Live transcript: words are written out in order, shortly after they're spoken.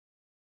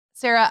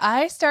Sarah,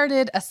 I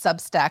started a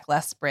Substack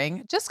last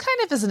spring, just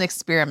kind of as an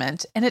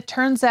experiment, and it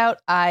turns out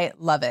I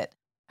love it.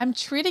 I'm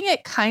treating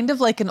it kind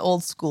of like an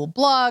old school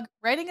blog,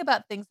 writing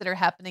about things that are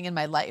happening in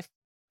my life.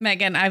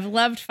 Megan, I've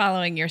loved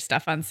following your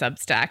stuff on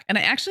Substack, and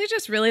I actually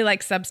just really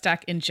like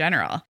Substack in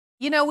general.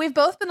 You know, we've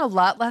both been a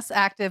lot less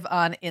active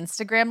on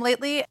Instagram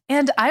lately,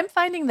 and I'm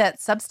finding that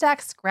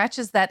Substack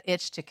scratches that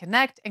itch to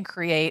connect and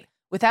create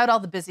without all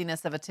the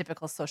busyness of a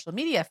typical social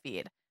media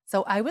feed.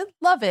 So I would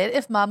love it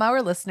if Mom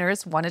Hour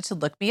listeners wanted to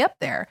look me up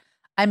there.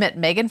 I'm at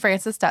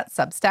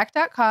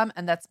meganfrancis.substack.com,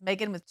 and that's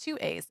Megan with 2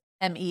 A's,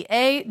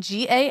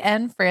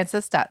 MEAGAN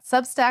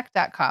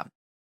Francis.substack.com.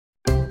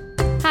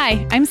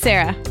 Hi, I'm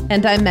Sarah.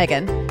 And I'm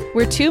Megan.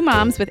 We're 2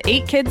 moms with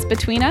 8 kids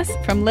between us,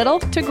 from little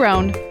to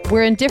grown.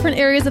 We're in different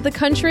areas of the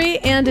country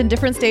and in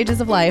different stages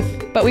of life.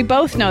 But we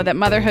both know that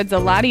motherhood's a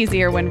lot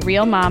easier when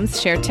real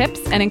moms share tips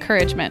and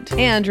encouragement.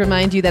 And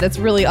remind you that it's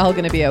really all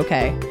going to be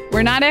okay.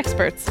 We're not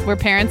experts. We're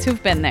parents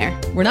who've been there.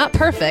 We're not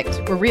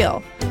perfect. We're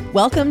real.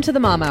 Welcome to the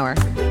Mom Hour.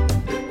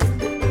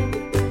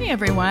 Hey,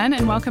 everyone,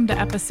 and welcome to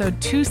episode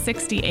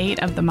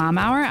 268 of the Mom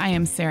Hour. I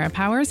am Sarah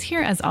Powers,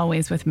 here as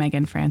always with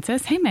Megan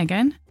Francis. Hey,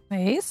 Megan.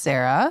 Hey,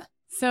 Sarah.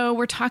 So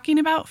we're talking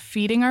about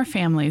feeding our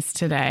families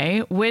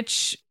today,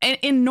 which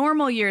in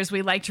normal years,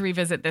 we like to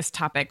revisit this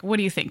topic. What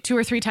do you think? 2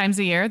 or 3 times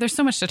a year? There's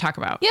so much to talk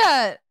about.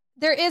 Yeah,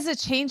 there is. It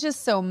changes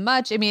so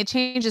much. I mean, it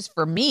changes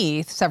for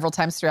me several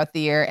times throughout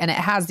the year, and it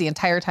has the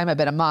entire time I've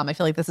been a mom. I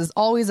feel like this is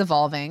always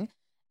evolving.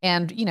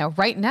 And, you know,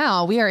 right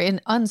now we are in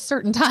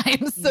uncertain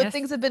times. So Yes.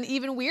 Things have been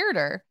even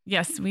weirder.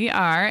 Yes, we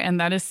are. And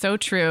that is so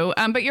true.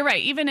 But you're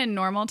right. Even in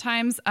normal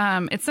times,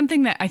 it's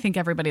something that I think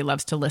everybody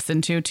loves to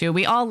listen to, too.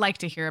 We all like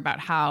to hear about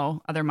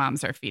how other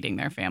moms are feeding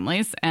their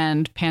families,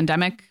 and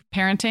pandemic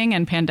parenting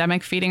and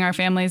pandemic feeding our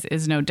families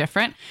is no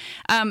different.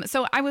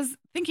 So I was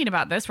thinking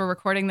about this. We're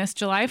recording this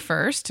July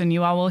 1st, and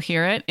you all will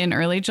hear it in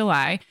early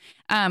July.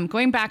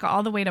 Going back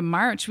all the way to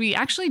March, we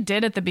actually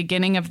did at the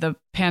beginning of the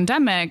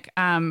pandemic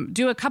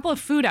do a couple of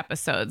food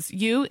episodes.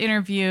 You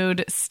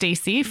interviewed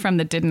Stacy from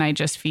the Didn't I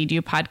Just Feed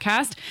You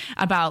podcast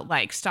about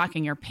like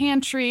stocking your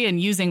pantry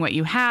and using what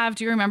you have.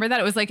 Do you remember that?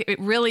 It was like it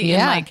really in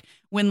like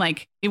when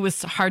like it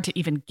was hard to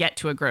even get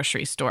to a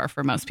grocery store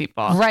for most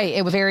people. Right.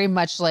 It was very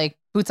much like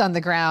boots on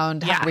the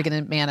ground. How are we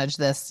going to manage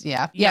this?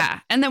 Yeah.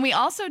 Yeah. And then we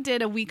also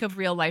did a week of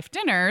real life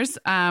dinners.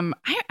 I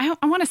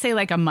want to say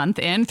like a month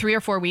in, 3 or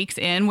 4 weeks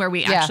in, where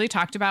we actually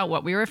talked about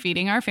what we were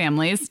feeding our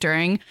families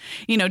during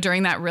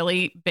that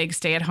really big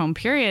stay at home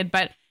period.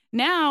 But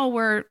now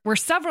we're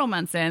several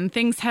months in,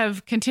 things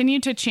have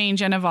continued to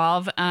change and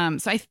evolve.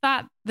 So I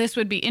thought this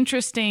would be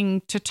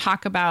interesting to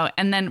talk about,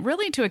 and then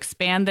really to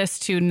expand this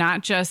to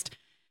not just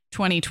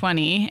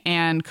 2020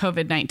 and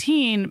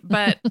COVID-19,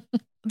 but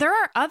there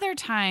are other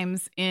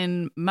times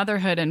in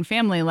motherhood and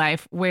family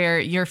life where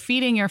you're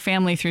feeding your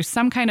family through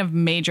some kind of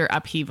major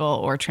upheaval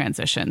or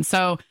transition.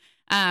 So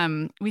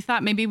we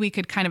thought maybe we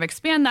could kind of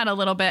expand that a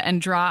little bit and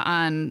draw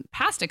on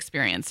past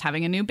experience,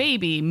 having a new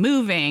baby,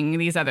 moving,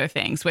 these other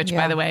things, which,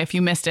 by the way, if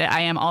you missed it, I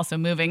am also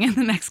moving in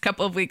the next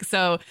couple of weeks.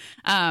 So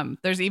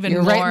there's even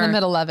You're right in the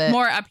middle of it.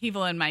 More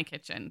upheaval in my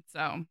kitchen.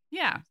 So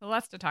so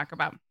lots to talk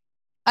about.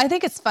 I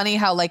think it's funny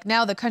how like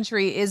now the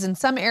country is in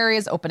some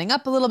areas opening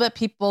up a little bit.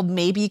 People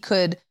maybe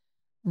could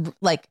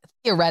like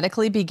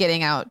theoretically be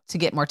getting out to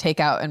get more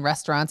takeout in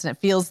restaurants. And it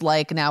feels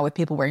like now with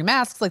people wearing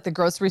masks, like the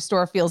grocery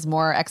store feels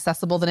more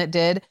accessible than it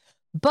did.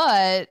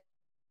 But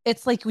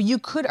it's like you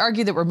could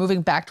argue that we're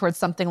moving back towards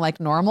something like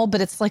normal,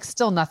 but it's like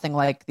still nothing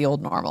like the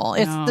old normal.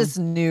 It's this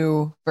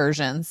new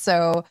version.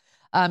 So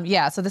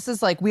so this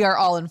is like we are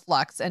all in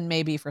flux and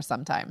maybe for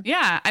some time.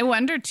 Yeah. I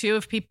wonder too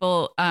if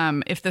people,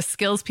 if the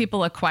skills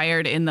people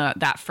acquired in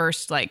that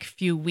first like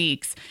few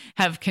weeks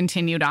have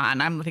continued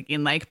on. I'm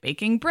thinking like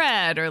baking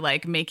bread or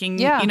like making,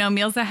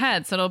 meals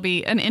ahead. So it'll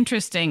be an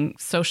interesting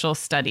social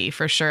study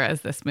for sure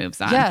as this moves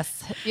on.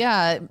 Yes.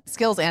 Yeah.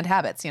 Skills and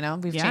habits,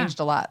 we've changed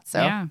a lot.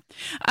 So,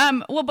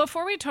 well,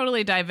 before we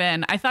totally dive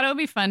in, I thought it would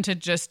be fun to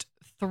just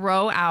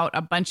throw out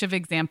a bunch of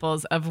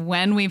examples of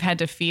when we've had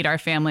to feed our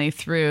family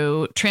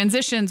through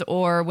transitions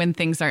or when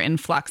things are in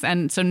flux.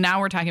 And so now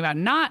we're talking about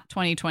not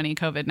 2020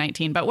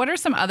 COVID-19, but what are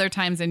some other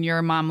times in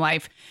your mom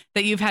life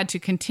that you've had to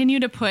continue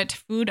to put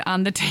food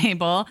on the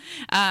table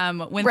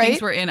when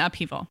things were in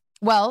upheaval?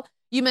 Well,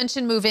 you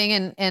mentioned moving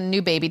and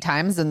new baby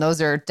times, and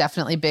those are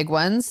definitely big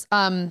ones.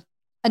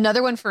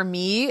 Another one for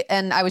me,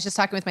 and I was just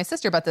talking with my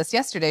sister about this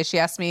yesterday. She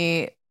asked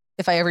me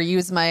if I ever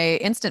use my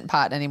Instant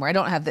Pot anymore. I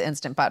don't have the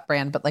Instant Pot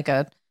brand, but like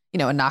a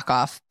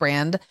knockoff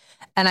brand.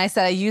 And I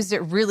said I used it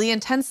really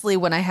intensely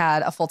when I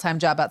had a full-time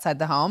job outside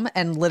the home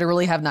and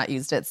literally have not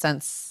used it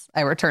since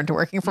I returned to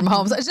working from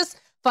home. So it's just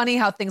funny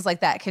how things like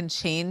that can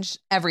change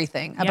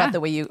everything about the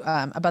way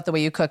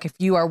you cook. If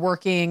you are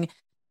working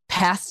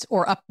past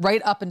or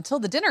right up until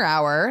the dinner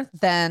hour,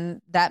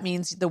 then that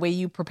means the way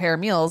you prepare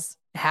meals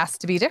has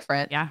to be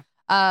different. Yeah.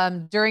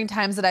 During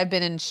times that I've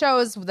been in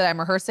shows that I'm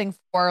rehearsing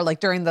for, like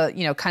during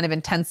the, kind of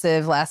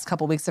intensive last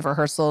couple weeks of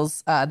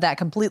rehearsals, that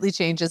completely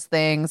changes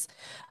things.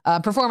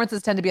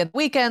 Performances tend to be on the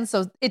weekend,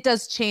 so it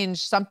does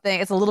change something.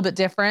 It's a little bit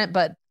different,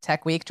 but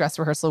tech week, dress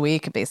rehearsal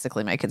week,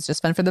 basically my kids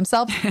just fend for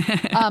themselves.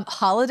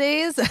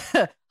 Holidays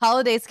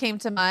came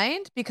to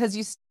mind because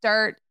you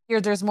start here.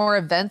 There's more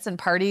events and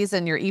parties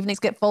and your evenings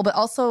get full, but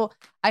also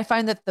I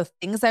find that the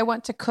things I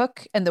want to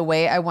cook and the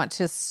way I want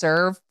to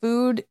serve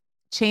food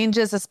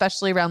changes,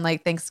 especially around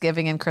like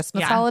Thanksgiving and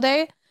Christmas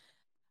holiday.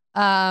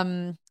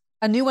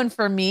 A new one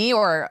for me,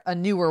 or a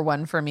newer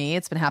one for me,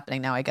 it's been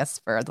happening now, I guess,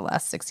 for the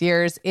last 6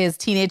 years, is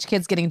teenage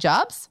kids getting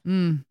jobs.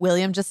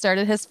 William just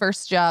started his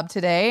first job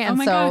today. And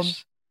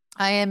gosh.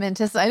 I am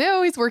I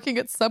know he's working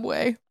at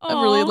Subway. Aww.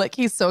 I'm really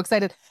he's so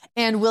excited.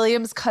 And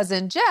William's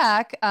cousin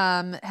Jack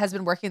has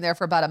been working there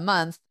for about a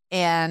month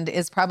and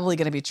is probably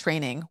going to be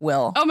training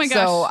Will. Oh my gosh.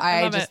 So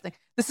I just think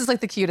this is like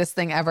the cutest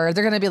thing ever.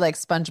 They're going to be like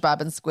SpongeBob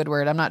and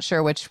Squidward. I'm not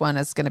sure which one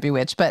is going to be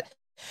which, but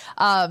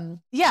so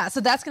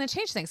that's going to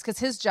change things because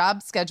his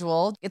job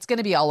schedule, it's going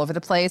to be all over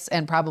the place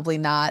and probably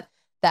not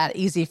that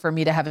easy for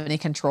me to have any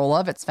control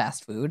of. It's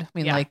fast food.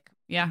 I mean,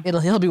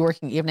 he'll be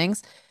working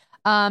evenings.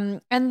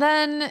 And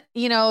then,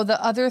 the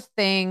other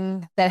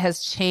thing that has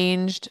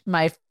changed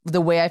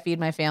the way I feed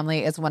my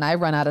family is when I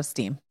run out of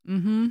steam.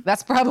 Mm-hmm.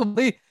 That's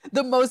probably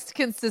the most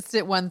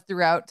consistent one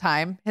throughout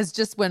time, is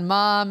just when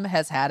mom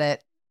has had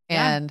it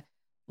and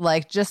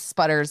just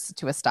sputters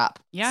to a stop.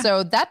 Yeah.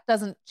 So that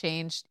doesn't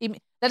change.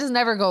 That does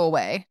never go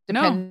away.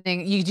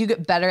 Depending, you do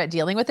get better at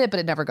dealing with it, but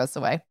it never goes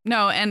away.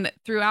 No. And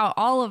throughout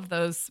all of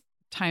those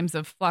times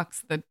of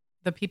flux,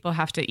 the people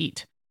have to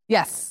eat.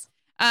 Yes.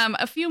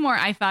 A few more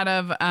I thought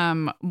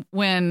of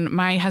when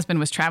my husband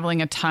was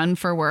traveling a ton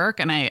for work,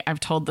 and I've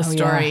told the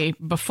story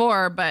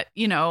before, but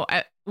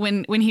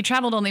when he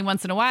traveled only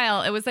once in a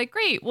while, it was like,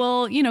 great,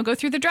 well, go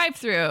through the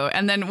drive-through.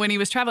 And then when he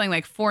was traveling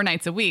like 4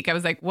 nights a week, I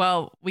was like,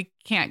 well, we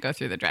can't go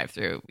through the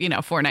drive-through,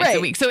 4 nights a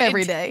week. So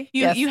every day,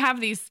 you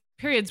have these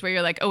periods where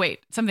you're like, oh wait,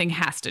 something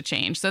has to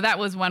change. So that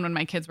was one when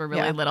my kids were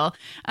really little.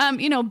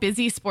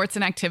 Busy sports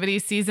and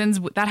activities seasons,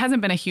 that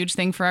hasn't been a huge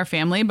thing for our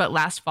family, but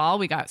last fall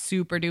we got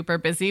super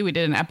duper busy. We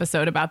did an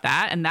episode about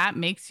that, and that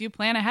makes you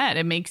plan ahead.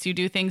 It makes you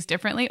do things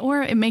differently,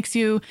 or it makes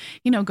you,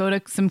 go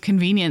to some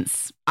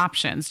convenience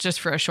options just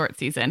for a short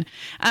season.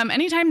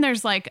 Anytime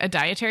there's like a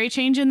dietary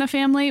change in the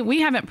family,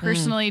 we haven't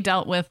personally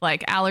dealt with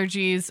like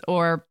allergies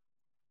or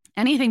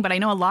anything, but I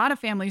know a lot of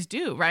families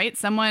do, right?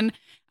 Someone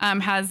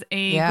has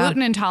a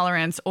gluten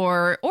intolerance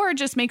or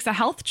just makes a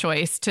health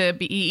choice to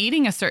be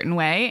eating a certain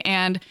way.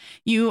 And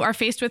you are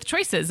faced with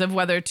choices of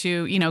whether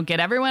to,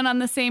 get everyone on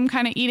the same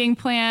kind of eating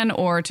plan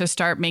or to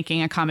start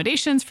making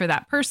accommodations for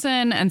that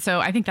person. And so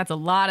I think that's a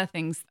lot of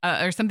things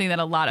or something that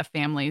a lot of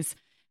families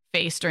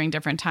face during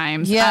different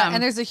times. Yeah.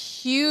 And there's a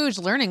huge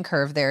learning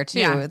curve there too.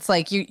 Yeah. It's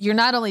like you're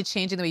not only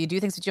changing the way you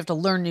do things, but you have to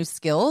learn new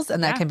skills,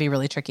 and that can be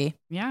really tricky.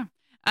 Yeah.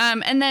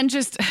 And then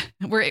just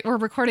we're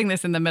recording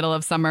this in the middle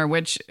of summer,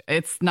 which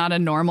it's not a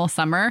normal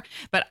summer,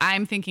 but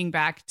I'm thinking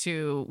back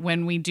to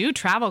when we do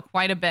travel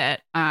quite a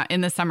bit in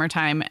the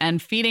summertime,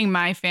 and feeding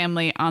my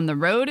family on the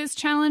road is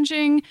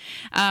challenging.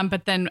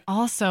 But then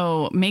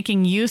also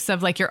making use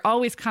of, like, you're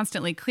always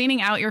constantly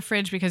cleaning out your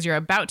fridge because you're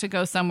about to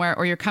go somewhere,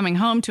 or you're coming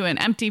home to an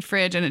empty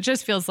fridge. And it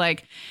just feels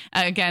like,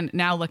 again,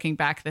 now looking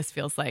back, this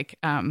feels like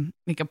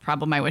a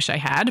problem I wish I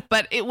had,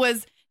 but it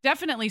was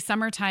definitely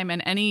summertime,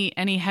 and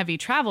any heavy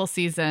travel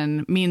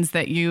season means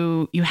that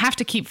you have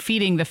to keep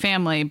feeding the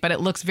family, but it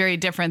looks very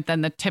different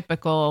than the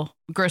typical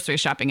grocery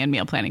shopping and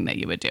meal planning that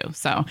you would do.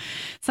 So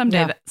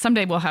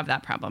someday we'll have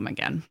that problem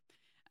again.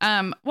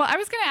 Well, I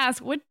was going to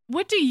ask,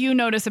 what do you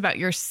notice about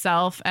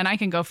yourself? And I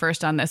can go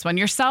first on this one,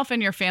 yourself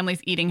and your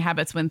family's eating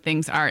habits when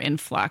things are in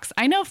flux.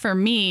 I know for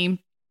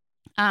me,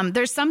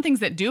 there's some things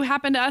that do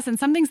happen to us and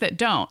some things that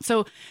don't.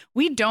 So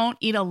we don't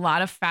eat a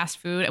lot of fast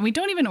food, and we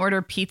don't even order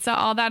pizza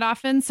all that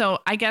often. So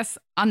I guess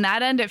on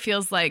that end, it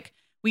feels like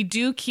we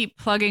do keep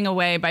plugging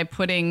away by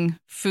putting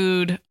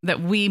food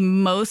that we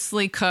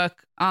mostly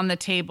cook on the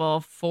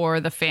table for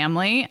the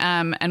family.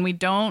 And we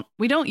don't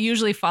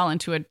usually fall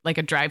into a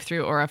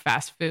drive-through or a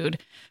fast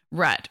food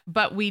rut,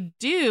 but we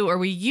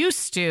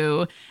used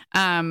to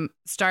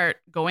start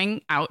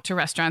going out to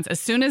restaurants as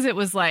soon as it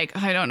was like,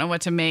 oh, I don't know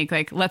what to make,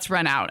 like, let's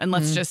run out and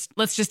let's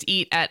just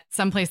eat at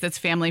some place that's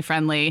family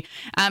friendly.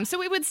 So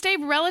we would stay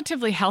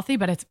relatively healthy,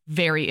 but it's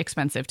very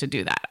expensive to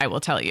do that, I will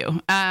tell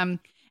you.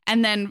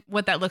 And then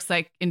what that looks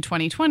like in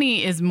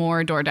 2020 is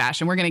more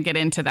DoorDash. And we're going to get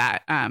into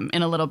that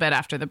in a little bit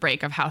after the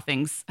break of how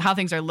things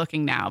are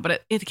looking now.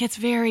 But it gets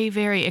very,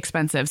 very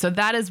expensive. So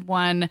that is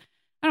one,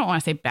 I don't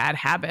want to say bad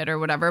habit or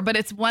whatever, but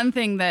it's one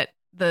thing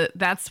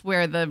that's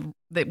where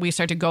that we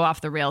start to go off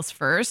the rails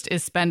first,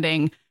 is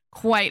spending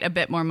quite a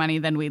bit more money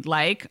than we'd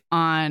like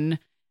on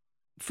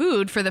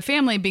food for the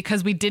family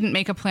because we didn't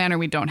make a plan or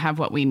we don't have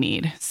what we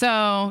need.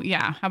 So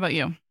yeah, how about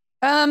you?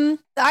 I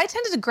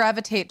tended to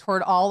gravitate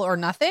toward all or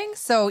nothing.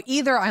 So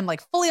either I'm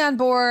like fully on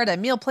board, I'm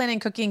meal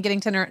planning, cooking, getting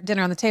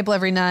dinner on the table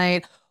every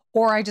night,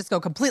 or I just go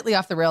completely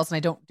off the rails and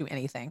I don't do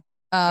anything.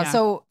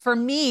 So for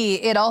me,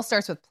 it all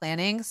starts with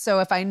planning. So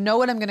if I know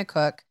what I'm going to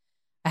cook,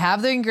 I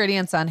have the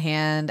ingredients on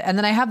hand, and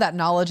then I have that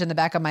knowledge in the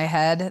back of my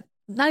head,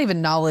 not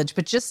even knowledge,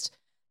 but just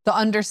the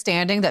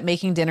understanding that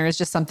making dinner is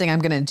just something I'm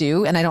going to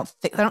do. And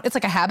it's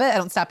like a habit. I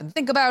don't stop and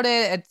think about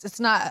it. It's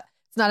not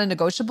a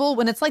negotiable.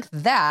 When it's like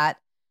that,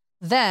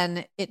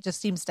 then it just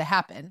seems to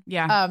happen.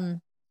 Yeah.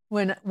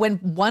 When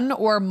one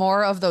or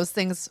more of those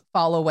things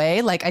fall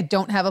away, like I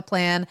don't have a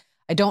plan,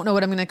 I don't know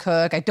what I'm going to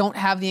cook, I don't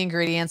have the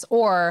ingredients,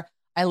 or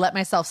I let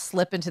myself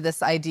slip into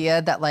this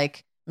idea that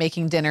like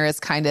making dinner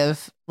is kind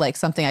of like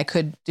something I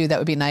could do that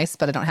would be nice,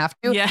 but I don't have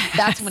to.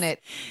 Yes. When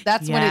it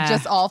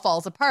just all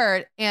falls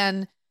apart.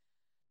 And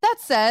that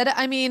said,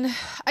 I mean,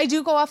 I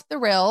do go off the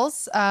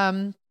rails.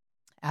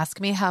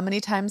 Ask me how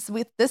many times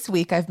this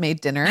week I've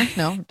made dinner.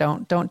 No,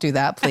 don't do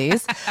that,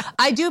 please.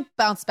 I do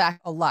bounce back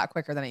a lot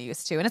quicker than I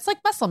used to. And it's like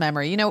muscle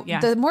memory. You know,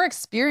 the more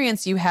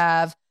experience you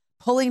have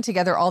pulling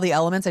together all the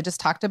elements I just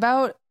talked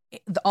about,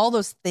 all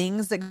those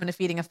things that go into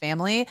feeding a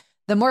family,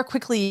 the more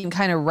quickly you can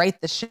kind of right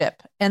the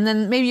ship. And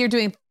then maybe you're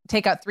doing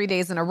takeout 3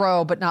 days in a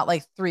row, but not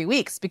like 3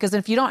 weeks. Because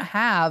if you don't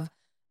have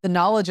the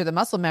knowledge or the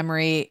muscle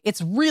memory,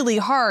 it's really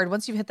hard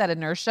once you've hit that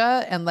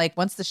inertia. And like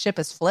once the ship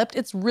is flipped,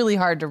 it's really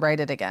hard to write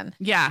it again.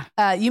 Yeah.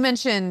 You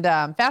mentioned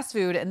fast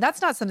food, and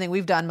that's not something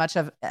we've done much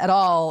of at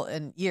all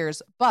in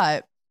years.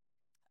 But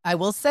I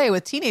will say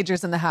with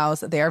teenagers in the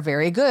house, they are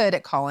very good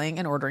at calling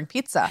and ordering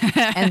pizza,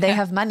 and they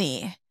have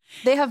money.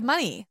 They have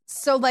money.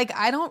 So like,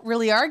 I don't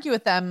really argue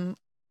with them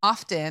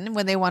often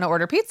when they want to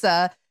order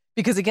pizza,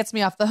 because it gets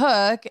me off the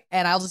hook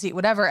and I'll just eat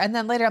whatever. And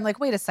then later I'm like,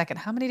 wait a second,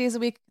 how many days a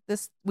week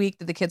this week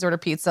did the kids order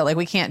pizza? Like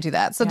we can't do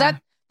that. So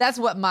that's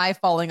what my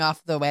falling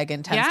off the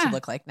wagon tends to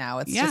look like now.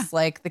 It's just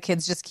like the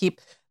kids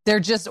they're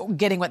just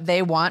getting what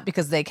they want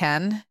because they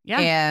can.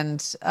 Yeah.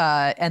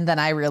 And then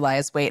I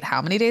realize, wait,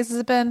 how many days has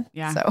it been?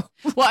 Yeah. So,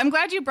 well, I'm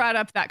glad you brought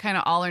up that kind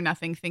of all or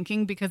nothing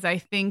thinking, because I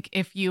think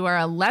if you are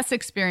a less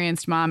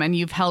experienced mom and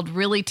you've held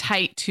really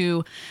tight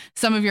to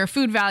some of your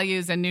food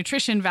values and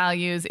nutrition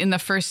values in the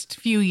first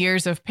few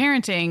years of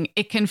parenting,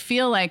 it can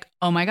feel like,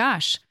 oh my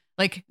gosh,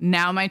 like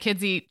now my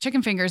kids eat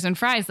chicken fingers and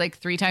fries like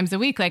 3 times a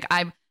week. Like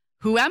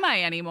who am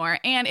I anymore?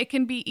 And it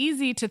can be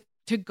easy to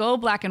go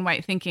black and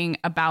white thinking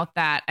about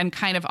that and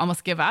kind of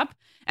almost give up.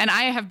 And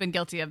I have been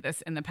guilty of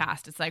this in the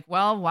past. It's like,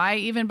 well, why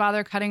even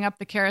bother cutting up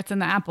the carrots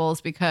and the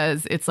apples?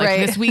 Because it's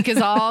like this week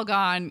is all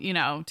gone,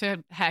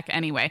 to heck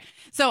anyway.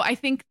 So I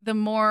think the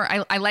more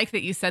I like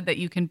that you said that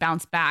you can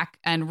bounce back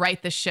and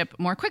right the ship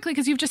more quickly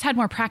because you've just had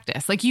more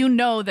practice. Like,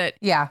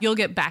 that you'll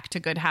get back to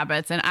good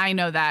habits. And I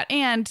know that.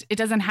 And it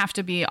doesn't have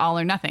to be all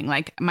or nothing.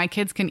 Like my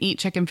kids can eat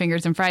chicken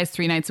fingers and fries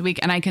 3 nights a week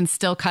and I can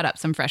still cut up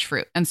some fresh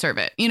fruit and serve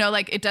it.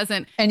 Like it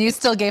doesn't. And you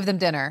still gave them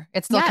dinner.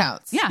 It still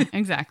counts. Yeah,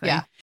 exactly.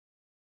 Yeah.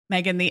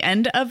 Megan, the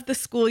end of the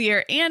school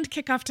year and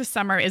kickoff to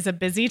summer is a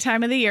busy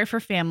time of the year for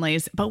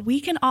families, but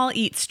we can all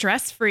eat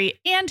stress-free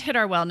and hit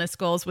our wellness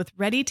goals with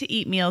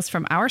ready-to-eat meals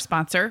from our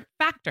sponsor,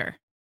 Factor.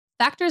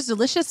 Factor's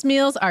delicious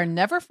meals are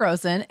never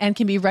frozen and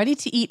can be ready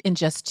to eat in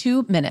just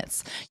 2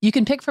 minutes. You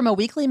can pick from a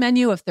weekly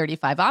menu of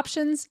 35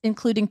 options,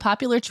 including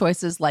popular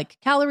choices like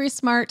Calorie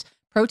Smart,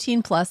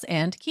 Protein Plus,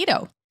 and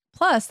Keto.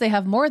 Plus, they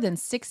have more than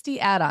 60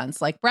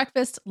 add-ons like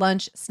breakfast,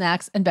 lunch,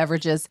 snacks, and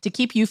beverages to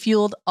keep you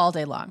fueled all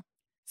day long.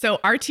 So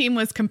our team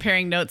was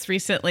comparing notes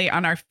recently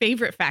on our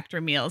favorite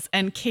Factor meals,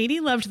 and Katie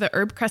loved the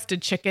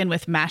herb-crusted chicken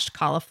with mashed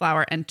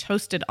cauliflower and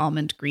toasted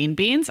almond green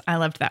beans. I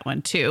loved that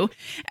one too.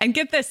 And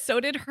get this,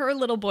 so did her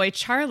little boy,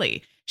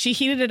 Charlie. She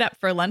heated it up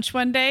for lunch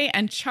one day,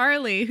 and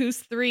Charlie, who's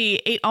 3,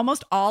 ate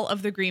almost all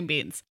of the green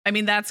beans. I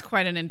mean, that's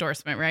quite an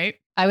endorsement, right?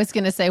 I was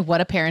going to say, what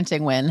a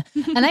parenting win.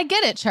 And I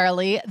get it,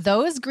 Charlie.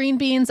 Those green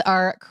beans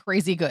are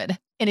crazy good.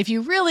 And if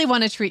you really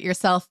want to treat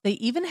yourself, they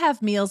even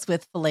have meals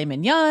with filet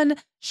mignon,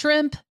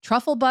 shrimp,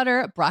 truffle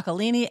butter,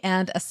 broccolini,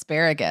 and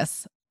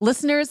asparagus.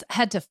 Listeners,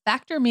 head to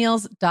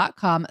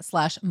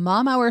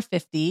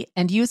factormeals.com/momhour50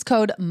 and use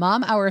code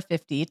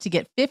momhour50 to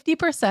get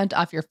 50%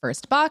 off your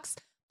first box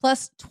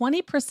plus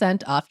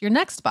 20% off your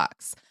next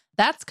box.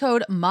 That's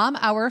code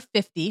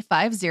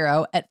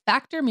momhour50 at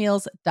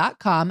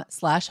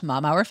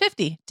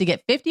factormeals.com/momhour50 to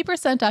get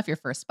 50% off your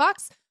first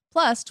box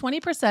plus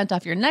 20%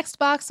 off your next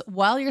box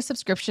while your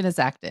subscription is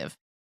active.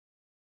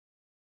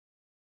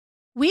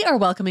 We are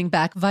welcoming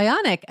back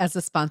Vionic as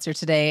a sponsor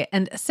today.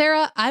 And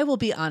Sarah, I will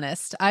be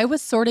honest, I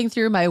was sorting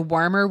through my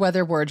warmer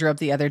weather wardrobe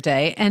the other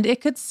day, and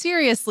it could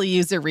seriously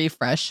use a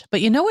refresh.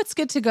 But you know what's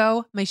good to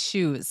go? My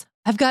shoes.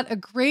 I've got a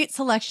great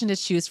selection to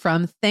choose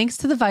from thanks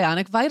to the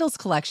Vionic Vitals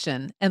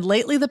collection. And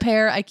lately, the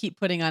pair I keep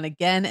putting on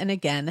again and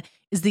again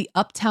is the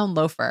Uptown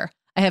Loafer.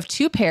 I have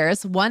 2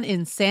 pairs, one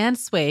in sand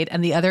suede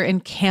and the other in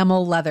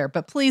camel leather,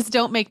 but please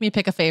don't make me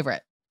pick a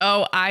favorite.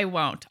 Oh, I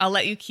won't. I'll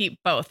let you keep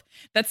both.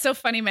 That's so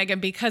funny, Megan,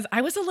 because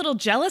I was a little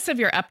jealous of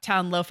your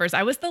Uptown loafers.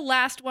 I was the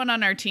last one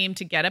on our team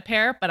to get a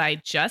pair, but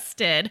I just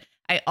did.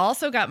 I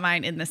also got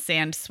mine in the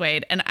sand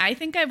suede, and I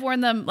think I've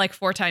worn them like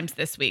 4 times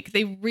this week.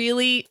 They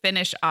really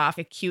finish off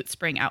a cute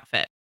spring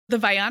outfit. The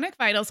Vionic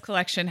Vitals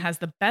collection has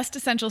the best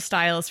essential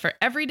styles for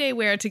everyday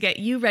wear to get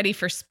you ready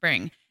for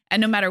spring.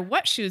 And no matter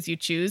what shoes you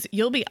choose,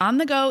 you'll be on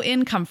the go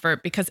in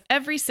comfort because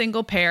every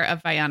single pair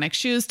of Vionic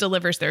shoes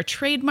delivers their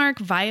trademark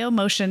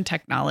VioMotion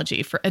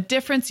technology for a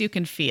difference you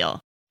can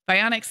feel.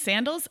 Vionic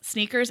sandals,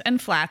 sneakers,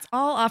 and flats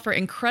all offer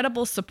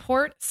incredible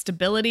support,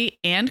 stability,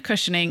 and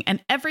cushioning,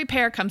 and every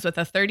pair comes with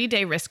a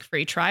 30-day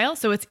risk-free trial,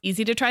 so it's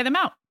easy to try them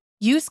out.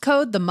 Use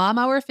code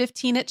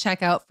TheMomHour15 at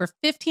checkout for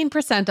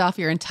 15% off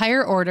your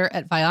entire order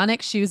at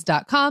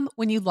VionicShoes.com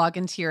when you log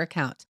into your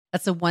account.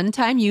 That's a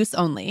one-time use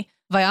only.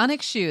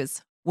 Vionic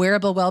Shoes,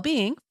 wearable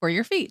well-being for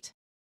your feet.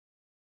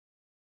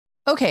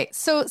 Okay,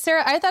 so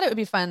Sarah, I thought it would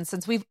be fun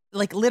since we've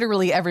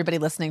literally everybody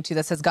listening to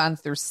this has gone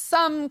through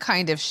some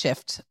kind of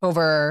shift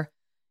over,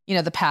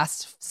 the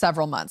past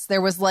several months. There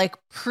was I'm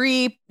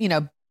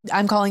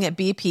calling it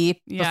BP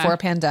before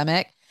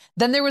pandemic.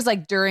 Then there was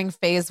during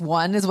phase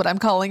 1 is what I'm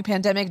calling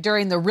pandemic,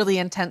 during the really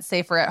intense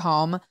safer at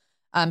home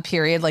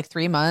period,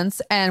 3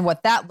 months, and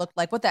what that looked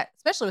like,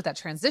 especially what that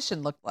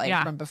transition looked like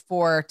from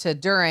before to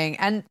during,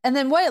 and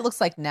then what it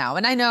looks like now.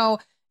 And I know,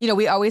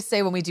 we always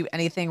say when we do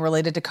anything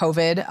related to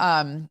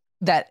COVID,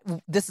 that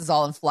this is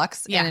all in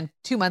flux. Yeah. And in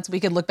 2 months, we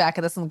could look back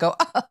at this and go,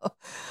 oh,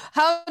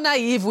 how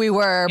naive we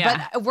were.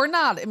 Yeah. But we're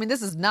not. I mean,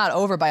 this is not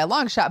over by a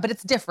long shot, but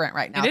it's different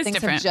right now. It is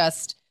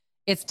different.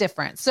 It's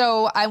different.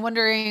 So I'm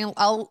wondering,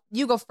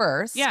 you go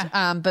first.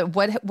 Yeah. But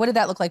what did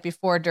that look like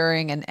before,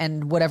 during,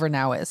 and whatever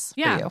now is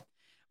for you?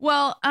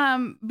 Well,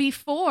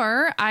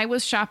 before I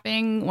was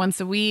shopping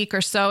once a week or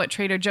so at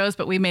Trader Joe's,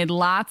 but we made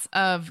lots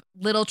of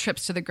little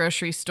trips to the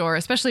grocery store,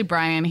 especially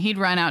Brian. He'd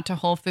run out to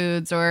Whole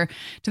Foods or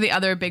to the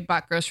other big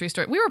box grocery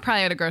store. We were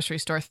probably at a grocery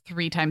store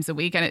 3 times a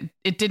week, and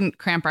it didn't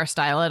cramp our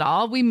style at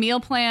all. We meal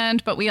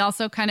planned, but we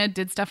also kind of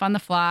did stuff on the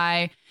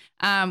fly.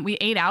 We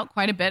ate out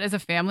quite a bit as a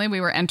family.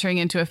 We were entering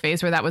into a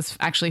phase where that was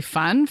actually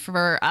fun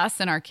for us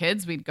and our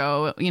kids. We'd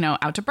go,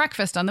 out to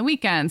breakfast on the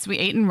weekends. We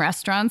ate in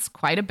restaurants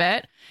quite a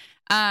bit.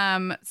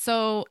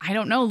 So I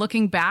don't know,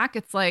 looking back,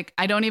 it's I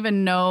don't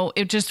even know.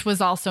 It just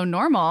was all so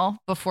normal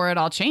before it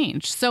all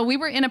changed. So we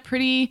were in a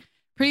pretty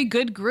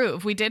good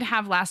groove. We did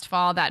have last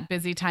fall that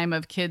busy time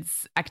of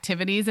kids'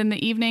 activities in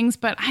the evenings,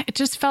 but it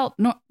just felt,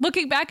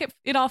 looking back,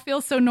 it all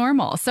feels so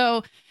normal.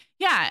 So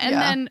yeah. And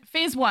then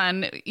phase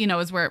 1,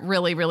 is where it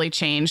really, really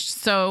changed.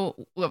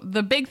 So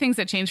the big things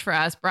that changed for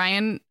us,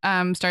 Brian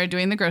started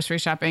doing the grocery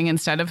shopping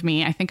instead of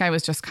me. I think I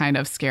was just kind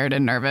of scared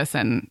and nervous,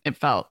 and it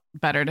felt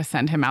better to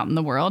send him out in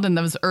the world in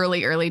those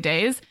early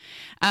days.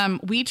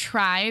 We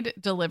tried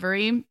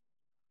delivery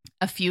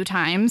a few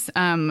times,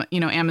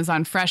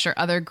 Amazon Fresh or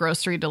other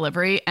grocery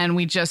delivery, and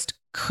we just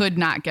could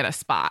not get a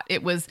spot.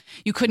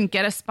 You couldn't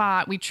get a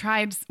spot. We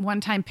tried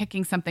one time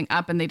picking something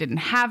up and they didn't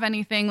have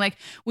anything.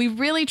 We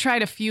really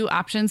tried a few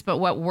options, but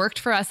what worked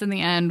for us in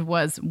the end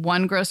was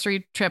one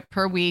grocery trip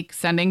per week,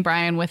 sending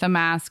Brian with a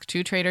mask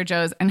to Trader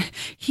Joe's, and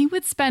he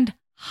would spend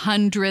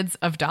hundreds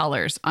of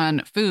dollars on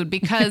food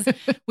because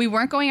we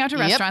weren't going out to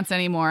restaurants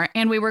anymore.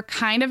 And we were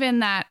kind of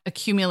in that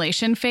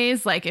accumulation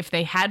phase. If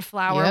they had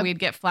flour, we'd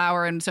get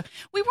flour. And so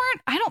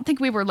I don't think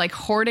we were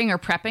hoarding or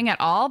prepping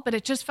at all, but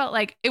it just felt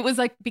like it was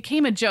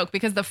became a joke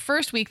because the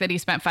first week that he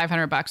spent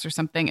 $500 or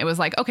something, it was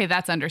okay,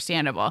 that's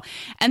understandable.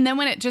 And then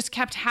when it just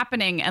kept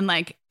happening and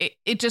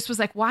it just was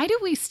why do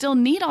we still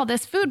need all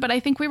this food? But I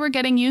think we were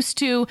getting used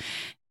to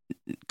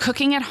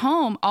cooking at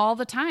home all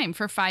the time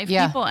for 5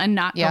 people and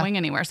not going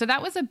anywhere. So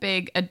that was a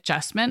big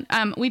adjustment.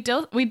 We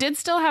did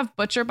still have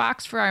butcher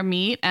box for our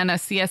meat and a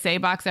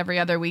CSA box every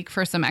other week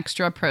for some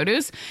extra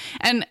produce.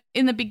 And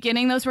in the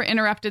beginning, those were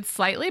interrupted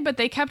slightly, but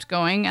they kept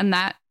going, and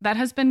that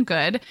has been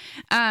good.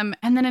 And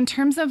then in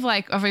terms of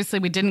obviously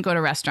we didn't go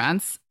to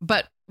restaurants,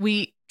 but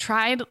we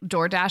tried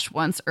DoorDash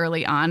once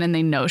early on and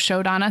they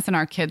no-showed on us and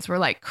our kids were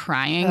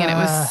crying and it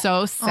was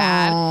so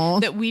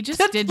sad that we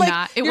just did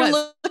not. You're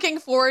looking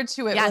forward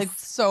to it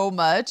so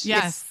much.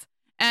 Yes.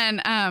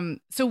 And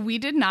so we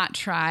did not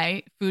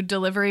try food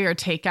delivery or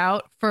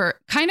takeout for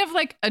kind of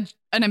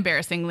an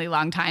embarrassingly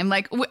long time.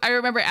 I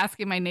remember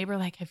asking my neighbor,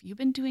 have you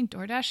been doing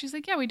DoorDash? She's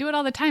like, yeah, we do it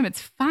all the time.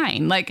 It's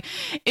fine.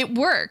 It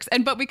works.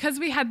 But because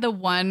we had the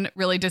one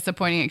really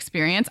disappointing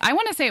experience, I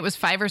want to say it was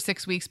 5 or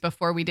 6 weeks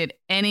before we did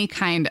any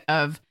kind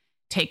of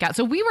takeout.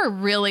 So we were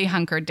really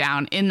hunkered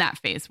down in that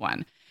phase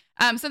 1.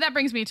 So that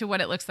brings me to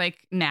what it looks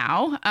like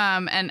now.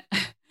 And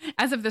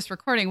as of this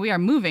recording, we are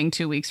moving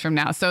 2 weeks from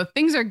now. So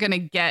things are going to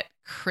get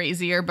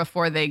crazier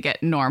before they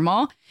get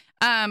normal.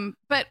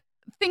 But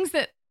things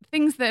that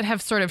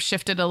have sort of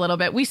shifted a little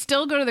bit. We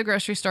still go to the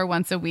grocery store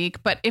once a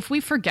week, but if we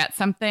forget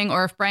something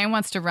or if Brian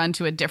wants to run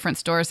to a different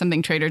store,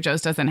 something Trader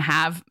Joe's doesn't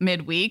have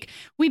midweek,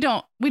 we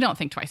don't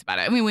think twice about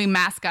it. I mean, we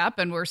mask up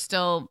and we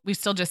still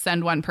just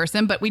send one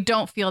person, but we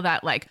don't feel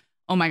that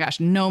oh my gosh,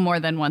 no more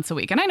than once a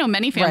week. And I know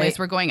many families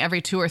were going every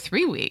 2 or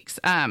 3 weeks.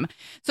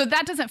 So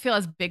that doesn't feel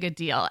as big a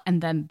deal.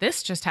 And then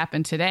this just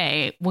happened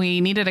today.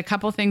 We needed a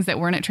couple things that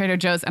weren't at Trader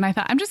Joe's. And I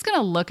thought, I'm just going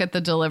to look at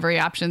the delivery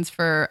options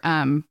for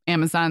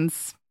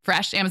Amazon's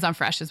Fresh. Amazon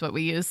Fresh is what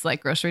we use,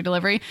 grocery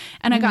delivery.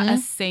 And I got a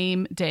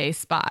same day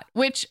spot,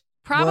 which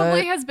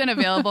probably has been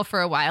available for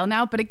a while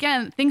now. But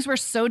again, things were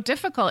so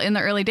difficult in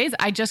the early days.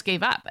 I just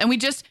gave up. And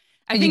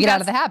And you get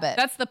out of the habit.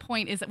 That's the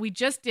point, is that we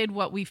just did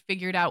what we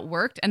figured out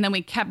worked. And then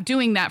we kept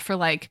doing that for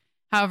like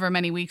however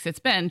many weeks it's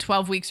been,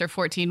 12 weeks or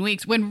 14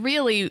 weeks, when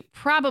really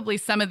probably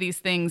some of these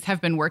things have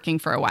been working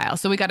for a while.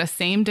 So we got a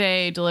same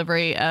day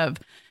delivery of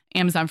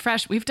Amazon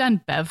Fresh. We've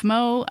done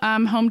Bevmo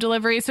home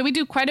delivery. So we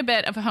do quite a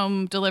bit of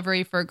home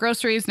delivery for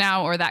groceries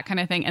now, or that kind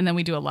of thing. And then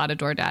we do a lot of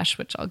DoorDash,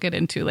 which I'll get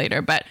into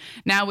later. But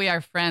now we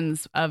are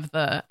friends of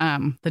the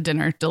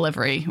dinner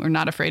delivery. We're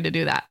not afraid to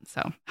do that.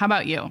 So how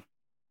about you?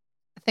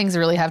 Things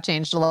really have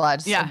changed a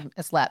lot.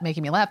 It's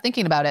making me laugh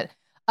thinking about it.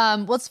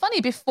 Well, it's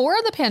funny. Before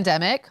the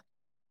pandemic,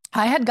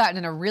 I had gotten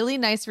in a really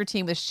nice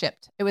routine with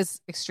Shipt. It was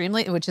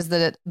which is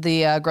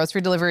the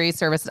grocery delivery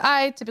service that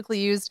I typically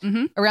used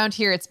around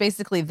here. It's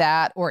basically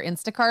that or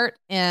Instacart.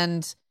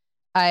 And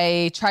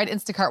I tried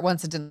Instacart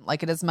once and didn't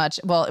like it as much.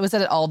 Well, it was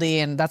at Aldi,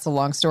 and that's a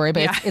long story,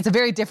 but it's a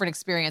very different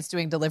experience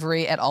doing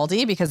delivery at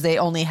Aldi because they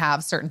only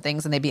have certain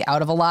things and they'd be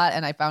out of a lot.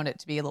 And I found it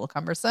to be a little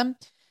cumbersome.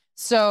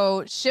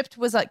 So Shipt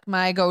was like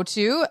my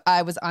go-to.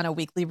 I was on a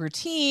weekly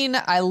routine.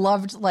 I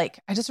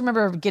just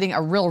remember getting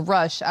a real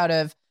rush out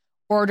of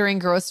ordering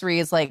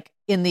groceries like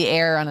in the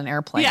air on an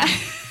airplane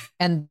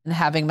and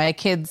having my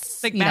kids,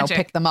 like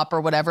pick them up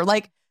or whatever.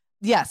 Like,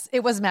 yes,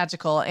 it was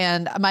magical.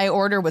 And my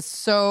order was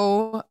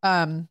so,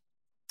 I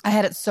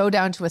had it so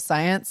down to a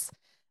science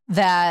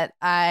that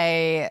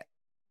I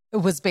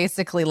was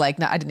basically like,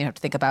 no, I didn't even have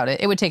to think about it.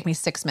 It would take me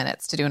 6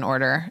 minutes to do an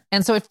order.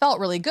 And so it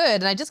felt really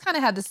good. And I just kind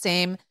of had the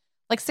same,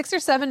 like 6 or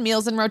 7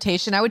 meals in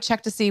rotation. I would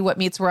check to see what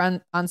meats were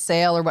on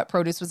sale or what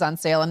produce was on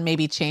sale and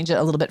maybe change it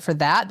a little bit for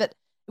that. But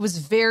it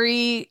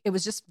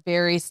was just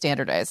very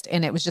standardized.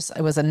 And it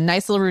was a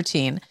nice little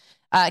routine.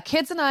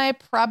 Kids and I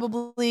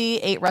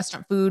probably ate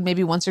restaurant food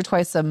maybe once or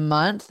twice a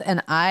month.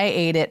 And I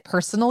ate it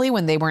personally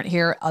when they weren't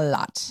here a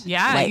lot.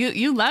 Yeah.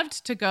 You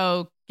loved to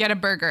go get a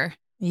burger.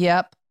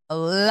 Yep. A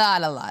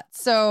lot.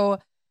 So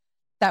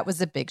that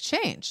was a big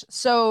change.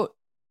 So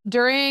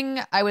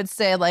during, I would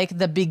say like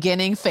the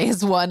beginning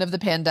phase 1 of the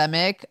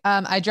pandemic,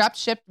 I dropped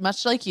Shipt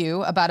much like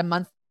you about a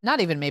month,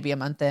 not even maybe a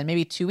month in,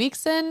 maybe 2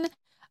 weeks in.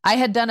 I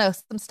had done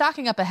some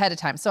stocking up ahead of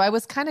time. So I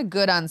was kind of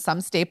good on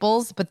some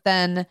staples, but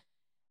then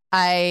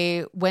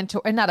I went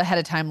to, and not ahead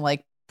of time,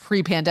 like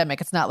pre-pandemic.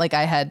 It's not like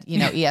I had,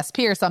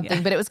 ESP or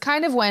something, but it was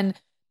kind of when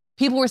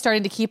people were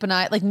starting to keep an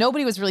eye, like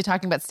nobody was really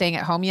talking about staying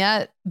at home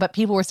yet, but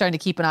people were starting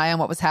to keep an eye on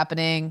what was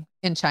happening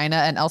in China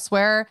and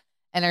elsewhere.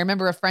 And I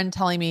remember a friend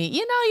telling me,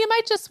 you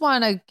might just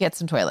want to get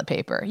some toilet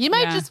paper. You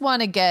might just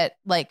want to get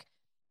like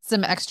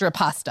some extra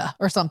pasta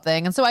or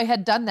something. And so I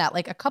had done that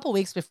like a couple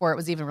weeks before it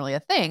was even really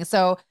a thing.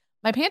 So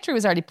my pantry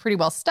was already pretty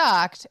well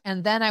stocked.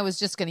 And then I was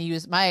just going to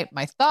use my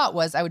thought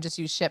was I would just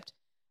use Shipt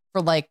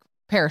for like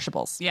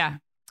perishables. Yeah.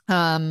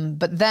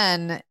 But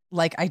then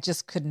like I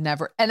just could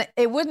never, and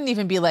it wouldn't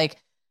even be like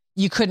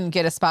you couldn't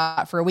get a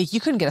spot for a week. You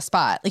couldn't get a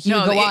spot. Like you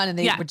would go on and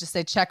they would just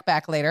say check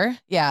back later.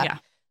 Yeah.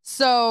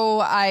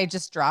 So I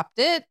just dropped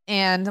it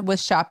and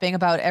was shopping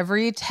about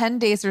every 10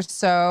 days or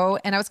so.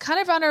 And I was kind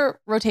of on a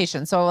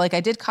rotation. So like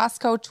I did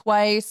Costco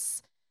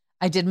twice.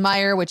 I did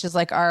Meijer, which is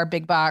like our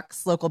big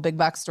box, local big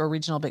box store,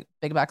 regional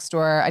big box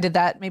store. I did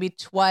that maybe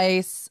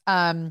twice.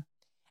 And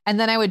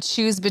then I would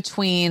choose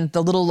between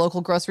the little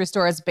local grocery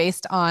stores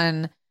based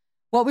on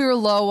what we were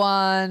low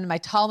on, my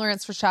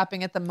tolerance for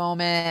shopping at the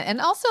moment, and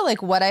also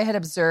like what I had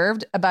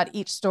observed about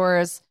each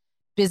store's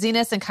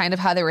busyness and kind of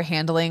how they were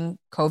handling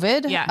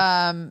COVID.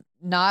 Yeah.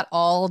 Not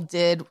all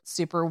did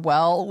super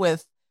well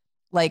with,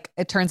 like,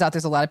 it turns out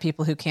there's a lot of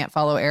people who can't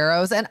follow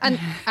arrows. And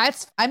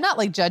I'm not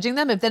like judging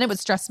them, but then it would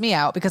stress me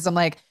out because I'm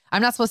like,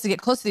 I'm not supposed to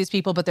get close to these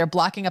people, but they're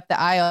blocking up the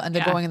aisle and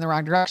they're going in the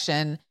wrong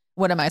direction.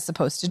 What am I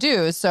supposed to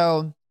do?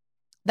 So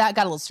that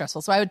got a little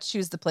stressful. So I would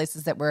choose the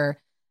places that were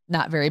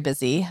not very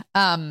busy.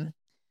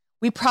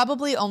 We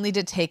probably only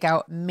did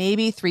takeout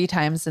maybe 3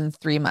 times in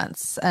 3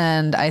 months.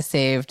 And I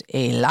saved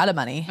a lot of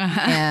money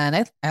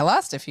and I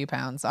lost a few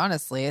pounds,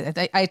 honestly.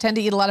 I tend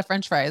to eat a lot of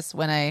French fries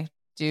when I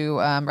do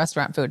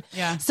restaurant food.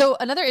 Yeah. So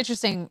another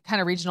interesting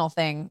kind of regional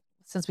thing,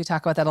 since we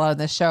talk about that a lot on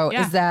this show,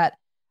 is that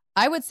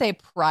I would say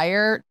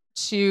prior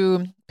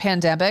to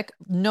pandemic,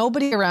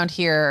 nobody around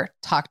here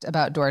talked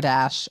about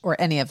DoorDash or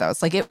any of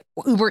those. Like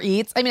Uber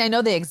Eats. I mean, I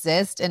know they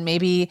exist and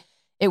maybe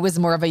it was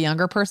more of a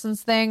younger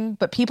person's thing,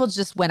 but people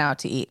just went out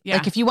to eat. Yeah.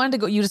 Like if you wanted to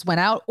go, you just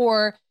went out,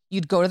 or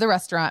you'd go to the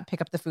restaurant,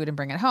 pick up the food and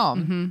bring it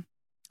home. Mm-hmm.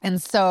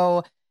 And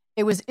so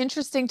it was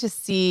interesting to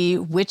see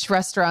which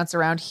restaurants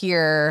around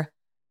here,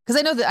 because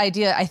I know the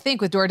idea, I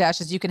think with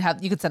DoorDash is you could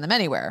send them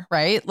anywhere,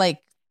 right?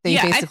 Like they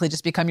basically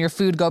just become your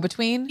food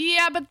go-between.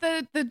 Yeah, but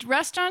the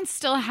restaurants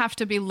still have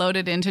to be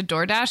loaded into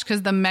DoorDash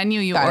because the menu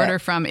you order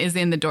from is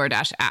in the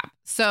DoorDash app.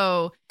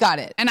 So got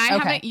it. And I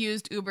haven't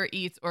used Uber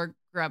Eats or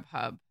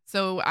Grubhub,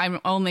 so I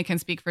only can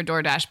speak for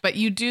DoorDash. But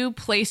you do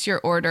place your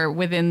order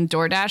within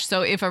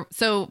DoorDash.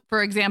 So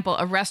for example,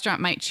 a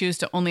restaurant might choose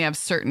to only have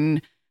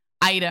certain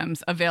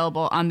items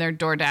available on their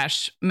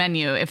DoorDash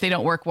menu if they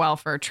don't work well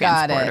for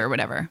transport or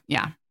whatever.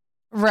 Yeah.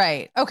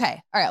 Right.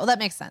 Okay. All right. Well, that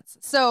makes sense.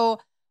 So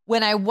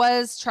when I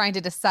was trying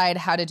to decide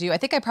how to do, I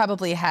think I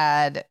probably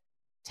had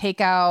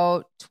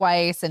takeout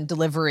twice and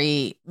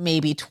delivery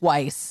maybe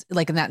twice,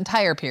 like in that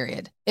entire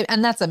period.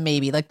 And that's a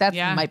maybe, like that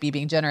might be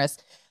being generous.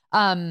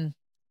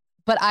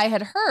 But I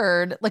had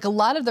heard like a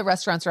lot of the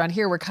restaurants around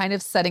here were kind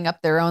of setting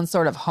up their own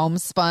sort of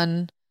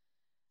homespun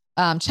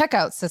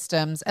checkout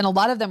systems. And a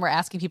lot of them were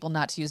asking people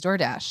not to use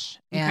DoorDash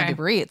and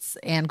Uber Eats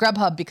and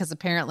Grubhub because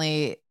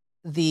apparently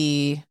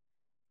the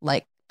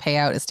like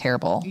payout is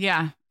terrible.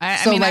 Yeah.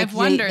 I mean, like I've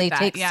wondered they that.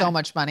 take so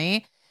much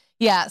money.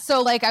 Yeah.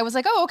 So like I was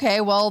like, oh,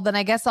 okay, well then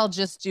I guess I'll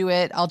just do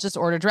it. I'll just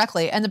order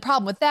directly. And the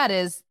problem with that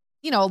is,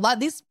 you know,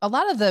 a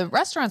lot of the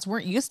restaurants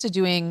weren't used to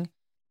doing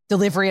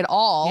delivery at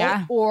all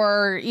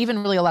or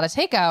even really a lot of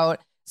takeout.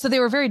 So they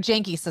were very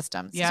janky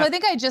systems. So I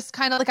think I just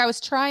kind of like I was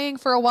trying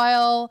for a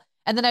while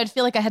and then I'd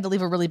feel like I had to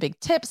leave a really big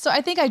tip. So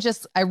I think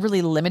I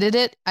really limited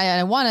it.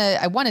 I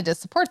wanted to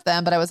support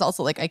them, but I was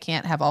also like, I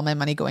can't have all my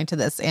money going to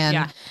this.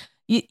 And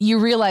you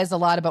realize a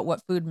lot about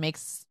what food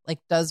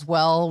does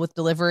well with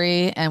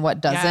delivery and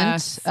what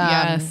doesn't.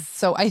 Yes.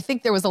 So I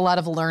think there was a lot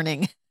of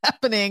learning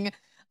happening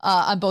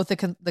on both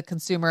the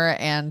consumer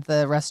and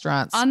the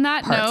restaurants on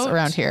that parts note,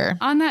 around here.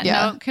 On that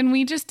note, can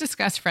we just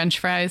discuss French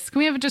fries? Can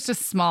we have just a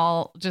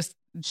small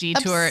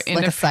detour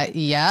into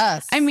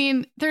Yes. I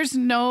mean, there's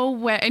no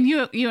way, and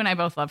you and I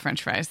both love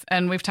French fries,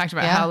 and we've talked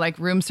about how like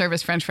room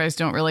service French fries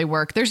don't really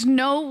work. There's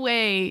no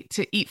way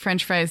to eat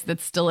French fries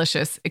that's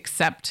delicious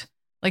except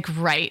like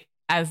right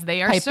as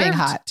they are piping served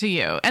hot to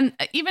you. And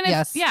even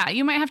if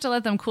you might have to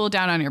let them cool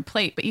down on your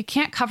plate, but you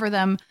can't cover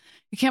them.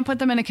 You can't put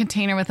them in a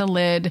container with a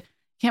lid.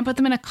 Can't put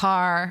them in a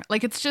car.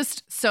 Like, it's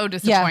just so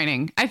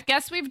disappointing. I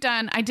guess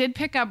I did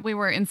pick up, we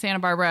were in Santa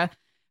Barbara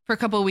for a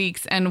couple of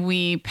weeks and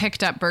we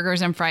picked up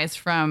burgers and fries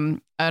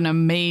from an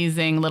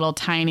amazing little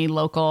tiny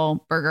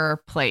local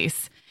burger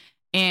place.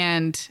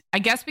 And I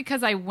guess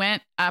because I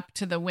went up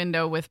to the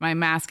window with my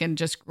mask and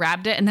just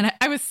grabbed it. And then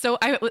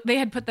they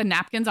had put the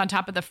napkins on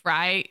top of the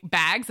fry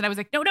bags. And I was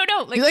like, no.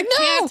 Like, you're like,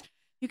 no.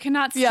 You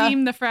cannot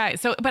steam the fries.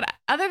 So, but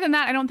other than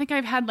that, I don't think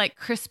I've had like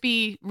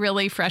crispy,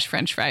 really fresh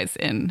French fries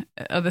in.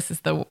 This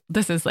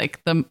is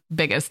like the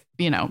biggest,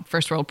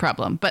 first world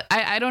problem. But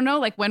I don't know.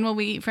 Like, when will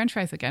we eat French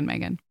fries again,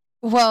 Megan?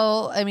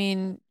 Well, I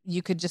mean,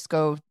 you could just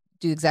go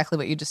do exactly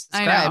what you just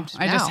described.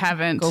 I just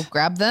haven't. Go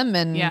grab them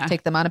and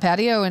take them on a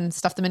patio and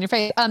stuff them in your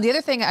face. The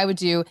other thing I would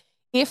do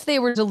if they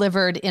were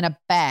delivered in a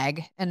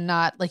bag and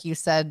not, like you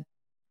said,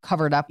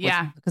 covered up.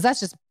 Because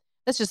that's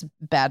just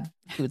bad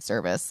food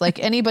service. Like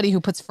anybody who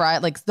puts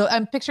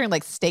I'm picturing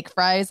like steak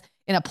fries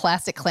in a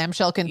plastic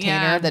clamshell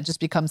container that just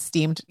becomes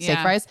steamed steak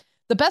fries.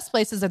 The best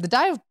places are the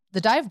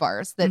dive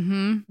bars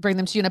that bring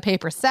them to you in a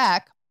paper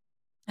sack.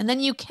 And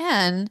then you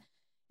can,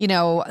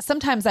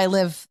 sometimes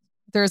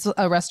there's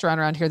a restaurant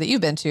around here that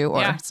you've been to,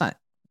 or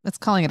it's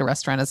calling it a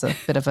restaurant is a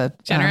bit of a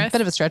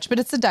bit of a stretch, but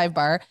it's a dive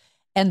bar.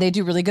 And they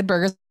do really good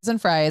burgers and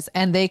fries,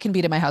 and they can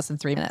be to my house in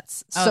 3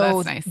 minutes. Oh,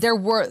 so that's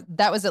nice.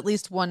 That was at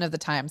least one of the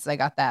times that I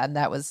got that, and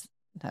that was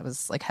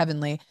like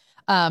heavenly.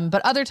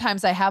 But other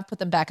times I have put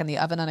them back in the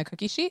oven on a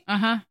cookie sheet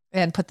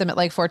and put them at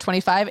like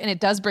 425, and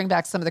it does bring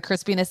back some of the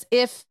crispiness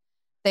if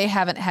they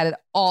haven't had it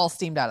all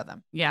steamed out of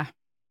them. Yeah.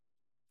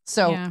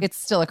 So it's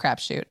still a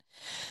crapshoot.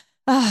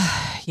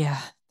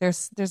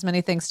 There's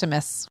many things to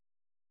miss.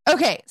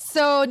 Okay,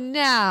 so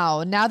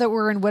now that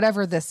we're in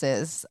whatever this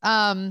is,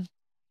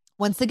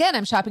 once again,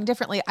 I'm shopping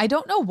differently. I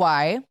don't know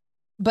why,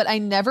 but I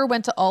never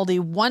went to Aldi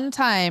one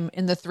time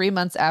in the 3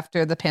 months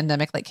after the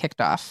pandemic kicked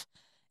off.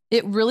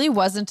 It really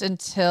wasn't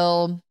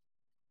until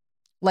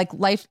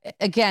life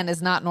again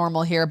is not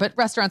normal here, but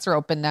restaurants are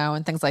open now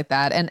and things like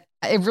that. And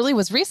it really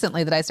was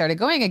recently that I started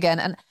going again.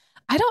 And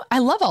I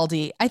love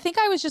Aldi. I think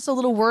I was just a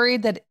little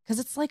worried that because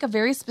it's like a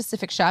very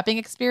specific shopping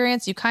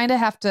experience, you kind of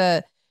have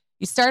to,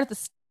 you start at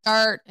the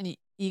start and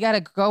you got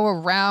to go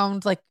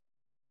around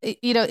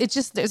it's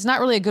just, there's not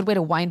really a good way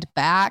to wind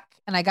back.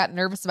 And I got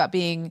nervous about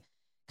being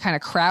kind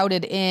of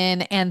crowded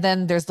in. And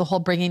then there's the whole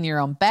bringing your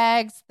own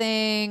bags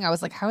thing. I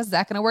was like, how is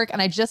that going to work?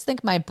 And I just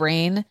think my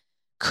brain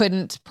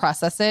couldn't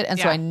process it. And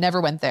so I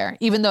never went there,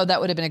 even though that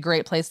would have been a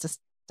great place to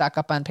stock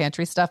up on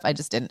pantry stuff. I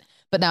just didn't.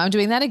 But now I'm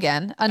doing that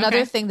again.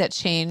 Another thing that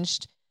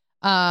changed,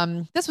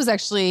 this was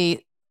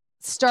actually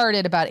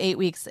started about 8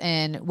 weeks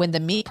in when the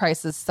meat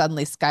prices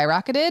suddenly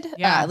skyrocketed.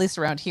 At least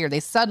around here, they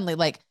suddenly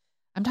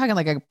I'm talking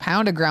like a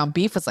pound of ground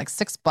beef was like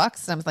 $6.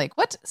 And I was like,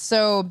 what?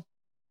 So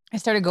I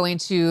started going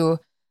to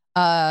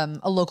a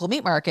local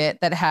meat market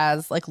that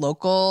has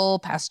local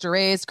pasture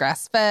raised,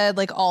 grass fed,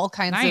 all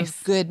kinds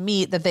of good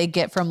meat that they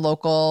get from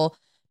local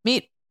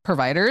meat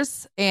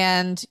providers.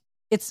 And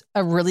it's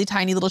a really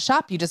tiny little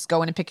shop. You just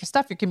go in and pick your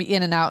stuff. You can be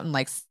in and out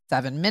in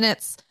 7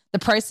 minutes. The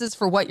prices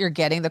for what you're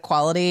getting, the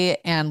quality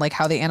and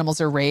how the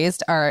animals are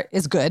raised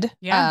is good.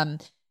 Yeah.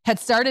 Had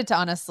started to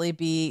honestly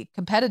be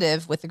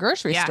competitive with the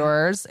grocery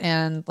stores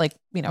and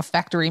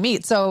factory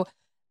meat. So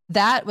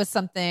that was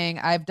something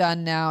I've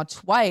done now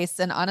twice.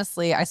 And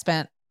honestly, I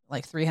spent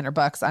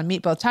 $300 on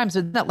meat both times,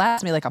 but that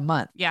lasts me a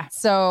month. Yeah.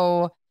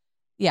 So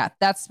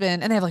that's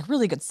been, and they have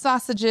really good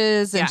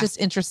sausages and just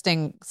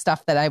interesting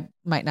stuff that I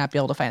might not be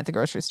able to find at the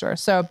grocery store.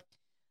 So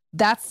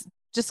that's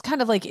just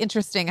kind of like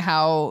interesting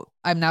how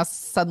I'm now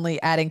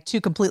suddenly adding 2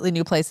 completely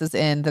new places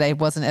in that I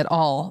wasn't at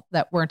all,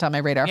 that weren't on my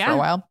radar for a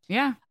while.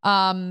 Yeah.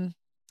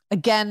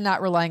 Again,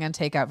 not relying on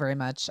takeout very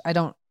much.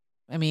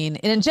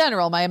 In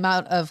general, my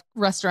amount of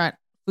restaurant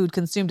food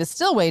consumed is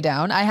still way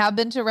down. I have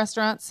been to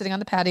restaurants sitting on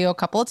the patio a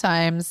couple of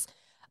times,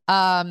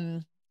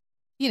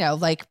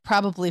 like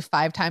probably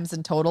 5 times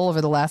in total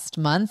over the last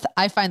month.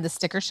 I find the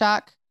sticker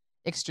shock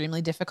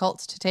extremely difficult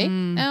to take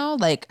now.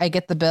 Like I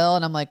get the bill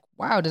and I'm like,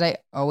 wow, did I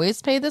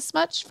always pay this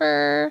much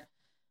for,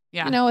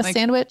 a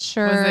sandwich?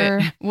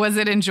 Or was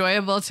it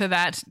enjoyable to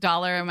that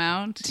dollar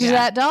amount?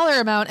 That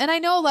dollar amount. And I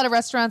know a lot of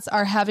restaurants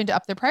are having to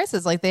up their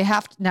prices. Like they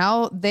have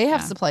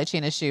supply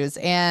chain issues,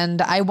 and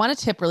I want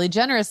to tip really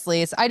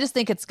generously. So I just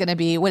think it's going to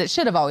be what it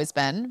should have always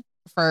been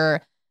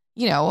for,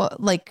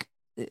 like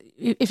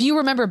if you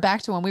remember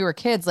back to when we were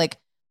kids, like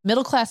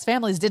middle-class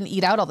families didn't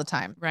eat out all the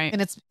time. Right.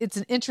 And it's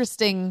an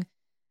interesting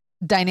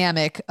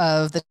dynamic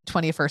of the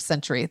 21st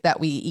century that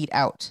we eat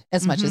out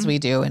as much as we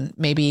do. And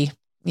maybe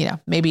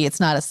it's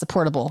not as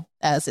supportable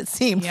as it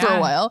seemed for a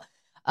while.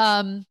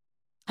 I'm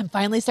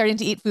finally starting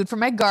to eat food from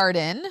my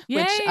garden,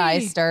 which I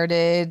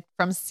started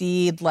from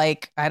seed,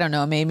 like, I don't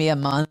know, maybe a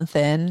month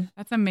in.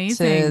 That's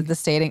amazing. To the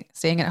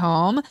staying at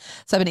home.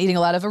 So I've been eating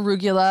a lot of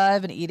arugula.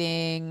 I've been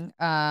eating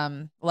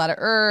a lot of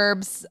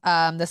herbs.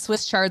 The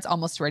Swiss chard's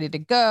almost ready to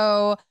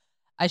go.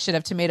 I should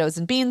have tomatoes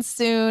and beans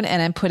soon, and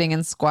I'm putting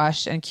in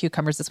squash and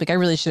cucumbers this week. I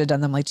really should have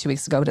done them like 2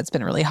 weeks ago, but it's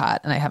been really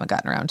hot and I haven't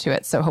gotten around to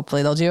it. So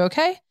hopefully they'll do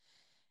okay.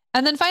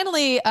 And then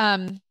finally,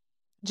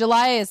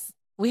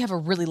 we have a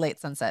really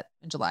late sunset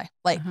in July,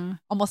 like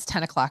almost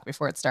 10 o'clock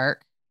before it's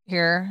dark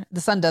here.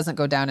 The sun doesn't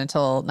go down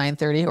until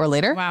 9:30 or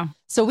later. Wow.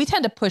 So we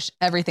tend to push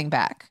everything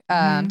back.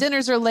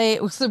 Dinners are late.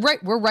 So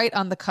we're right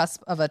on the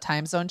cusp of a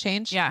time zone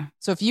change. Yeah.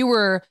 So if you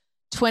were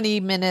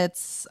 20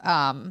 minutes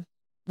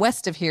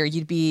west of here,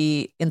 you'd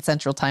be in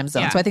central time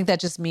zone. Yeah. So I think that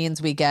just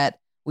means we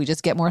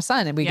just get more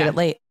sun and we get it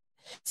late.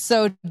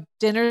 So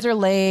dinners are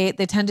late.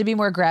 They tend to be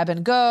more grab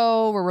and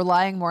go. We're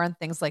relying more on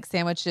things like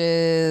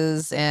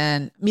sandwiches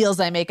and meals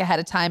I make ahead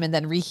of time and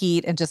then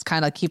reheat and just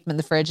kind of keep them in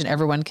the fridge and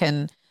everyone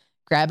can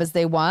grab as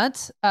they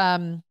want.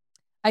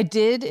 I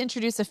did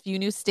introduce a few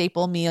new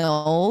staple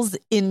meals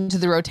into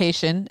the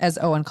rotation, as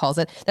Owen calls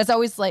it. That's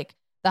always like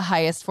the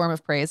highest form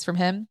of praise from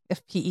him. If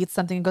he eats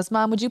something and goes,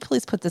 Mom, would you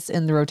please put this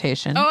in the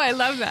rotation? Oh, I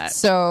love that.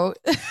 So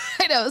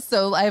I know.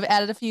 So I've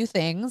added a few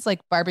things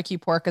like barbecue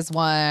pork is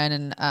one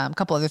and a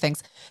couple other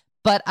things.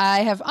 But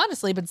I have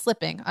honestly been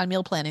slipping on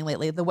meal planning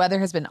lately. The weather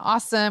has been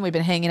awesome. We've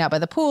been hanging out by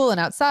the pool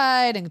and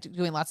outside and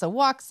doing lots of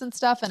walks and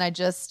stuff. And I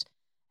just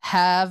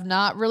have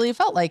not really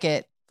felt like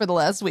it for the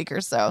last week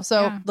or so.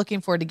 So looking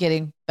forward to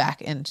getting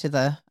back into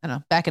the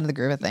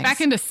groove of things.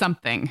 Back into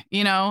something,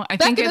 I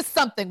think it's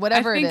something,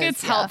 whatever it is. I think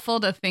it's helpful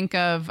to think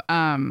of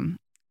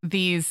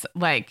these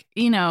like,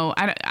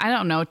 I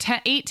don't know,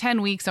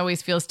 8-10 weeks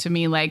always feels to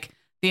me like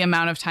the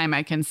amount of time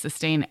I can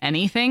sustain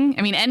anything.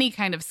 I mean, any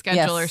kind of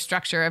schedule or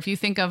structure. If you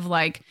think of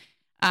like,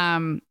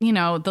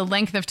 the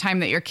length of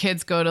time that your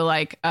kids go to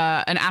like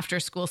an after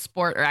school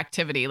sport or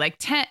activity, like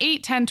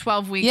 8, 10,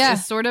 12 weeks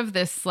is sort of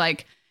this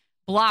like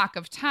block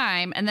of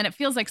time. And then it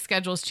feels like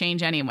schedules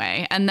change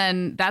anyway. And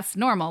then that's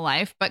normal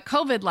life. But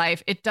COVID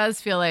life, it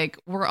does feel like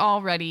we're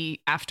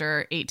already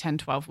after 8, 10,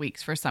 12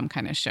 weeks for some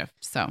kind of shift.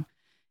 So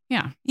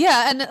yeah.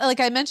 Yeah. And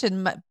like I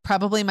mentioned,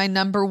 probably my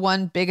number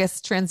one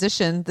biggest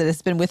transition that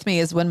has been with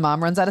me is when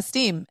mom runs out of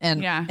steam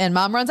and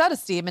mom runs out of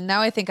steam. And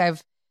now I think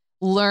I've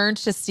learned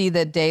to see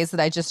the days that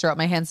I just throw up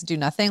my hands and do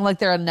nothing. Like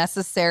they're a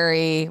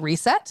necessary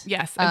reset.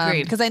 Yes.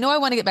 Agreed. Because I know I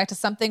want to get back to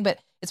something, but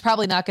it's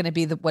probably not going to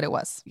be what it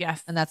was.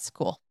 Yes. And that's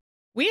cool.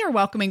 We are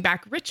welcoming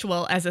back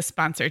Ritual as a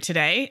sponsor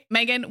today.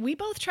 Megan, we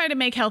both try to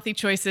make healthy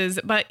choices,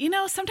 but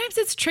sometimes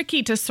it's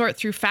tricky to sort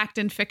through fact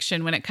and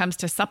fiction when it comes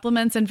to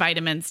supplements and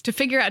vitamins to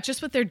figure out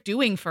just what they're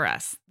doing for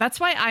us. That's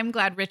why I'm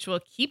glad Ritual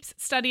keeps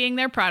studying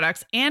their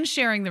products and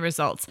sharing the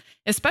results,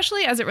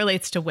 especially as it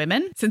relates to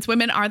women, since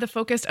women are the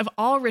focus of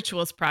all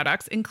Ritual's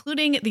products,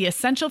 including the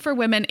Essential for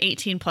Women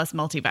 18+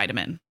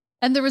 multivitamin.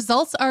 And the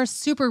results are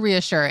super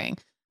reassuring.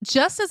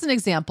 Just as an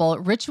example,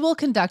 Ritual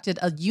conducted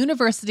a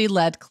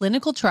university-led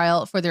clinical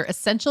trial for their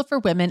Essential for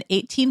Women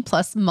 18+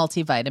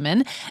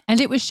 multivitamin, and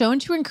it was shown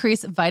to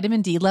increase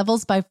vitamin D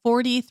levels by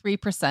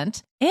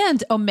 43%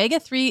 and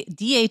omega-3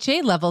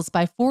 DHA levels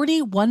by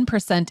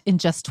 41% in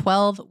just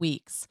 12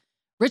 weeks.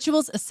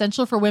 Ritual's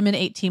Essential for Women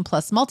 18+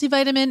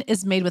 multivitamin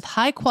is made with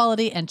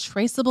high-quality and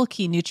traceable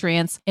key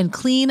nutrients in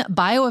clean,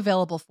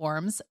 bioavailable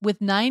forms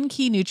with 9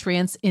 key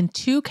nutrients in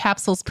 2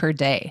 capsules per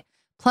day.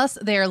 Plus,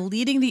 they are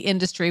leading the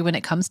industry when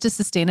it comes to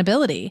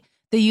sustainability.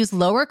 They use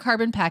lower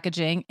carbon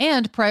packaging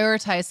and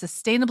prioritize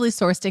sustainably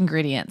sourced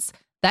ingredients.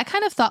 That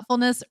kind of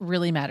thoughtfulness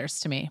really matters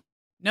to me.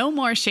 No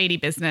more shady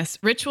business.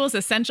 Ritual's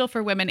Essential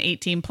for Women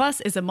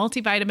 18+ is a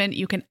multivitamin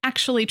you can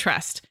actually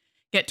trust.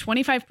 Get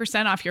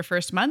 25% off your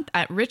first month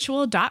at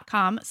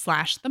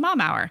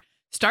ritual.com/themomhour.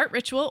 Start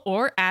Ritual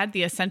or add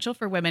the Essential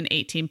for Women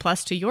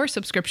 18+ to your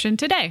subscription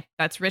today.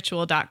 That's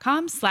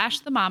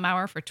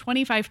ritual.com/themomhour for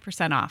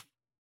 25% off.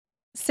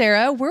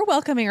 Sarah, we're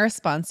welcoming our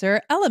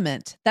sponsor,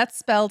 Element. That's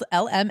spelled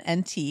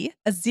LMNT,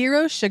 a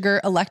zero-sugar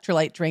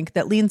electrolyte drink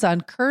that leans on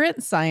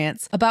current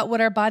science about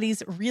what our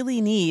bodies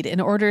really need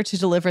in order to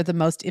deliver the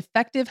most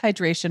effective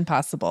hydration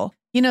possible.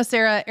 You know,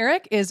 Sarah,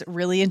 Eric is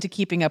really into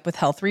keeping up with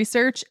health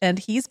research, and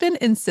he's been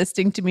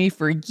insisting to me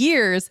for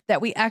years that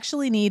we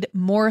actually need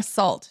more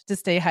salt to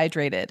stay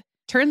hydrated.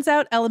 Turns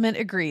out Element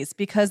agrees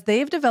because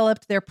they've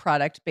developed their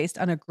product based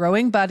on a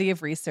growing body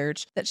of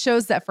research that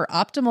shows that for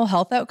optimal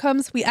health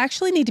outcomes, we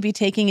actually need to be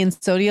taking in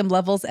sodium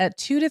levels at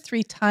 2 to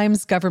 3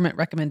 times government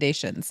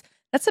recommendations.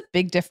 That's a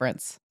big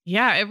difference.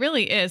 Yeah, it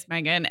really is,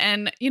 Megan.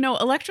 And,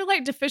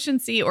 electrolyte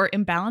deficiency or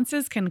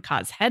imbalances can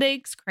cause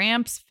headaches,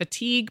 cramps,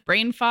 fatigue,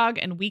 brain fog,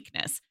 and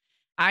weakness.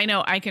 I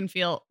know I can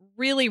feel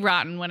really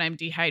rotten when I'm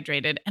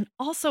dehydrated. And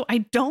also,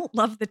 I don't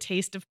love the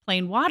taste of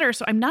plain water,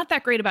 so I'm not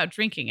that great about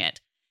drinking it.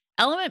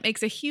 Element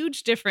makes a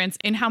huge difference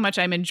in how much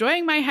I'm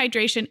enjoying my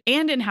hydration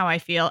and in how I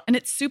feel, and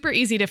it's super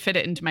easy to fit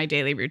it into my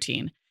daily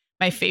routine.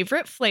 My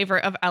favorite flavor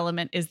of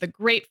Element is the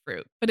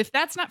grapefruit, but if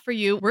that's not for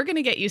you, we're going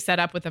to get you set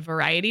up with a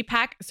variety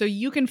pack so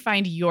you can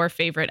find your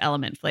favorite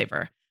Element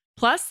flavor.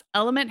 Plus,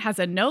 Element has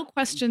a no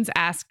questions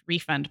asked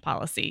refund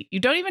policy. You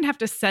don't even have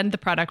to send the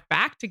product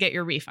back to get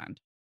your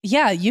refund.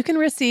 Yeah, you can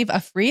receive a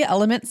free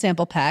Element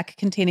sample pack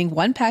containing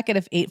 1 packet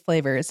of 8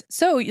 flavors.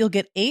 So you'll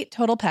get 8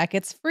 total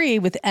packets free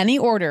with any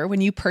order when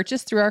you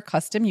purchase through our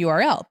custom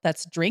URL.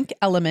 That's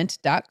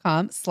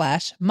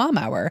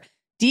drinkelement.com/momhour,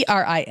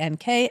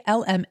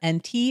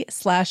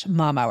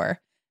 DRINKLMNT/momhour.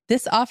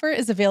 This offer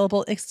is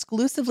available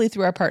exclusively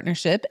through our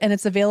partnership, and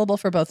it's available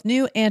for both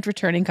new and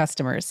returning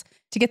customers.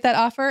 To get that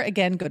offer,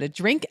 again, go to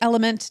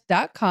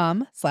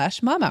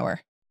drinkelement.com/momhour.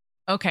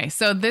 Okay,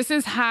 so this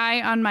is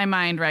high on my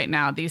mind right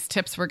now, these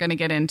tips we're going to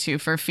get into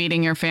for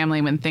feeding your family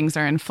when things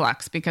are in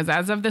flux, because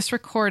as of this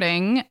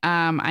recording,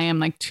 I am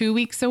like 2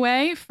 weeks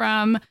away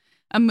from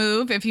a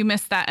move. If you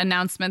missed that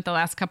announcement, the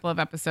last couple of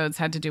episodes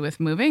had to do with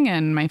moving,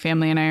 and my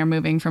family and I are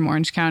moving from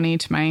Orange County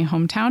to my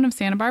hometown of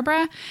Santa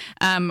Barbara.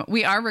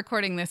 We are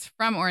recording this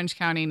from Orange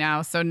County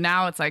now, so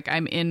now it's like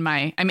I'm in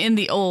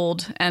the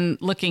old and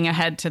looking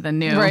ahead to the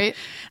new. Right.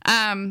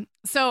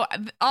 So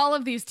all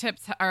of these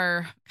tips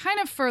are kind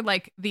of for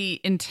like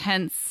the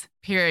intense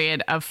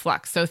period of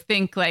flux. So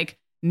think like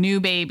new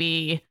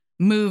baby,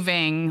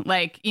 moving,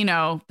 like,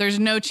 there's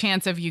no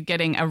chance of you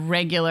getting a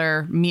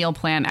regular meal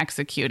plan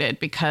executed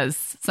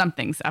because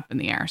something's up in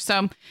the air.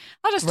 So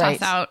I'll just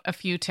toss out a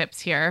few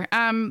tips here.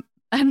 And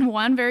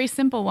one very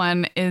simple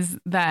one is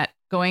that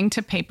going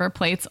to paper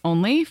plates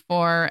only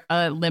for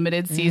a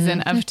limited season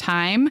of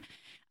time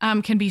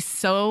can be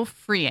so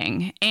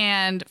freeing.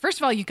 And first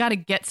of all, you got to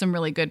get some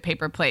really good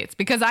paper plates,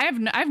 because I have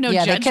no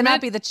judgment. They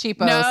cannot be the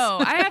cheapos.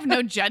 No, I have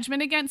no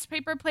judgment against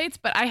paper plates,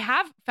 but I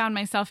have found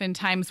myself in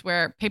times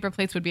where paper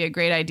plates would be a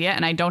great idea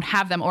and I don't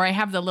have them, or I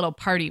have the little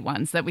party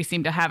ones that we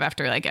seem to have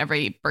after like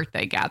every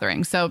birthday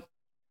gathering. So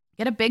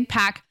get a big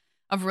pack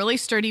of really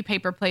sturdy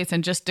paper plates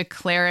and just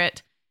declare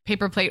it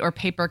paper plate or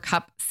paper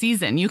cup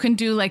season. You can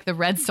do like the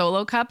red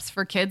Solo cups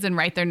for kids and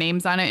write their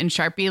names on it in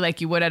Sharpie like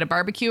you would at a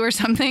barbecue or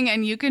something,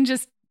 and you can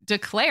just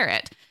declare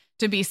it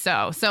to be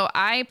so. So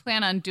I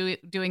plan on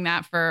doing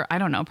that for, I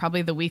don't know,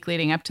 probably the week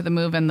leading up to the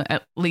move and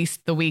at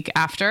least the week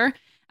after.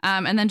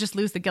 And then just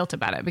lose the guilt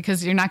about it,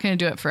 because you're not going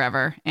to do it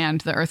forever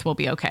and the earth will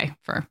be okay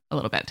for a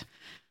little bit.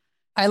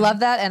 I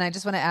love that. And I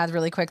just want to add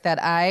really quick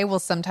that I will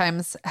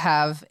sometimes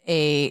have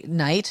a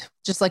night,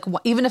 just like,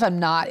 even if I'm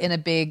not in a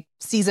big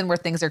season where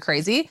things are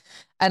crazy,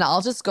 and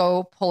I'll just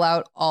go pull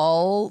out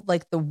all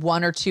like the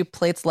 1 or 2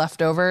 plates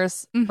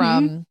leftovers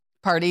from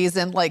parties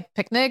and like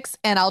picnics,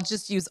 and I'll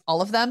just use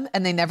all of them,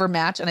 and they never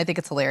match. And I think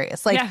it's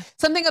hilarious. Like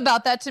something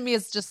about that to me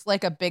is just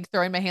like a big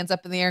throwing my hands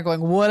up in the air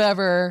going,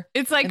 whatever.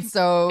 It's like, and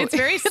so it's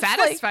very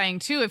satisfying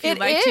like, too, if you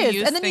like to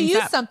use and then things you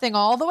use up. something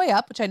all the way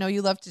up, which I know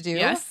you love to do.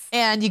 Yes.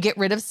 And you get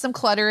rid of some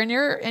clutter in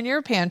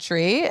your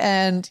pantry.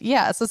 And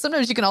so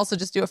sometimes you can also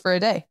just do it for a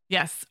day.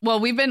 Yes. Well,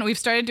 we've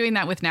started doing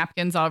that with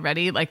napkins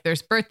already. Like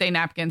there's birthday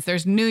napkins,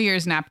 there's New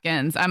Year's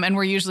napkins. And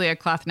we're usually a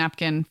cloth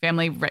napkin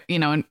family,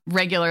 in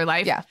regular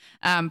life. Yeah.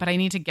 But I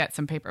need to get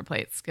some paper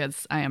plates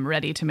because I am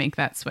ready to make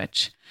that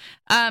switch.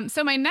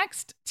 So my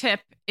next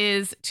tip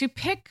is to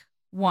pick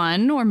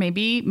one, or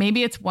maybe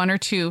it's 1 or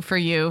 2 for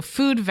you,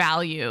 food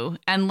value,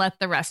 and let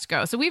the rest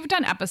go. So we've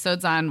done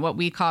episodes on what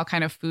we call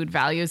kind of food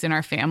values in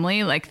our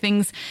family, like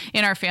things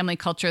in our family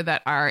culture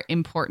that are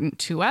important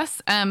to us.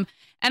 And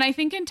I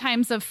think in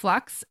times of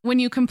flux, when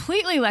you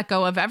completely let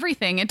go of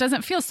everything, it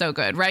doesn't feel so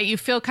good, right? You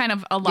feel kind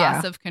of a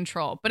loss of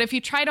control. But if you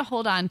try to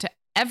hold on to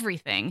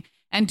everything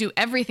and do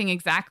everything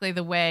exactly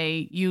the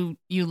way you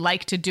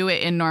like to do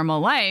it in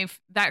normal life,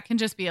 that can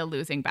just be a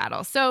losing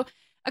battle. So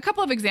a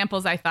couple of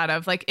examples I thought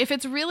of, like if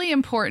it's really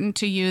important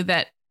to you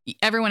that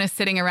everyone is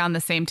sitting around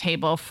the same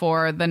table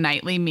for the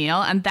nightly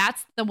meal, and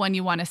that's the one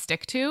you want to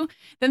stick to,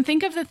 then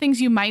think of the things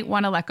you might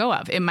want to let go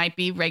of. It might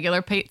be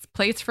regular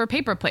plates for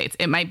paper plates.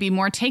 It might be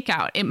more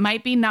takeout. It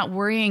might be not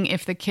worrying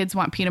if the kids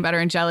want peanut butter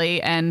and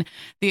jelly and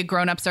the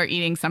grownups are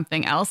eating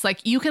something else.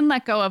 Like you can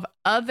let go of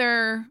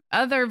other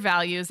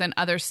values and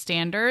other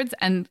standards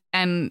and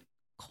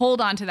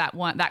hold on to that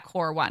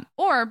core one.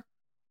 Or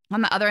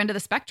on the other end of the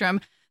spectrum,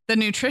 the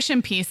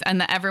nutrition piece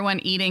and the everyone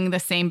eating the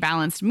same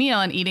balanced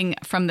meal and eating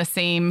from the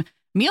same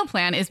meal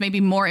plan is maybe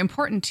more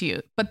important to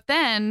you. But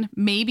then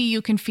maybe you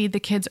can feed the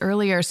kids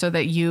earlier so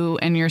that you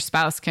and your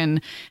spouse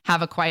can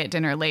have a quiet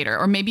dinner later.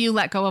 Or maybe you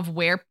let go of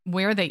where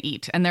they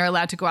eat and they're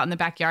allowed to go out in the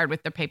backyard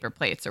with their paper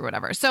plates or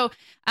whatever. So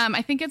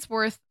I think it's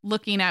worth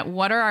looking at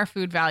what are our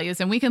food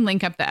values, and we can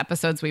link up the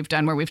episodes we've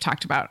done where we've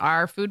talked about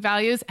our food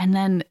values, and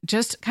then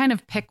just kind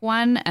of pick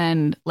one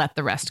and let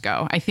the rest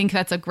go. I think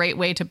that's a great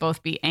way to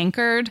both be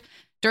anchored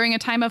during a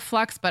time of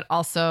flux, but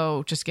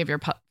also just give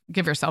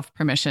yourself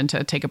permission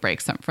to take a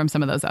break from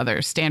some of those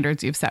other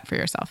standards you've set for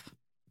yourself.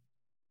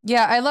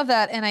 Yeah, I love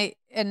that.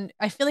 And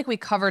I feel like we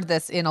covered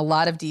this in a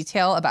lot of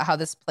detail about how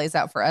this plays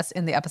out for us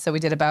in the episode we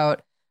did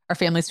about our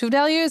family's food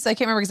values. I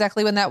can't remember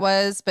exactly when that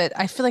was, but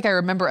I feel like I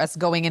remember us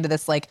going into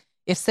this, like,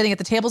 if sitting at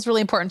the table is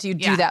really important to you,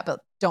 do that, but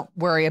don't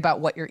worry about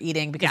what you're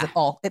eating because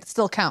it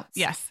still counts.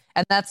 Yes.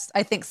 And that's,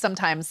 I think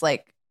sometimes,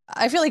 like,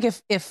 I feel like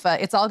if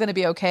it's all going to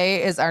be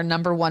okay is our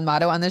number one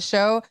motto on this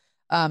show.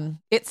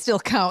 It still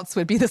counts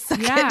would be the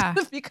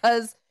second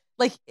because,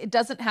 like, it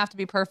doesn't have to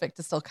be perfect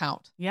to still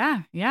count.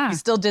 Yeah. Yeah. You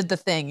still did the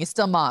thing. You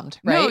still mommed,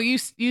 right? No, you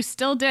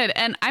still did.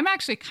 And I'm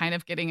actually kind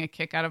of getting a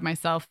kick out of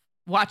myself,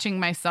 watching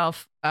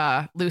myself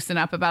loosen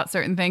up about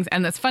certain things.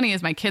 And that's funny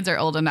is my kids are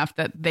old enough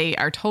that they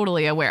are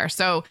totally aware.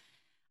 So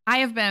I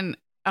have been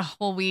a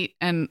whole wheat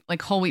and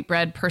like whole wheat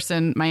bread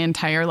person my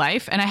entire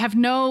life. And I have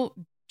no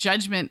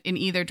judgment in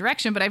either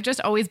direction, but I've just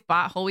always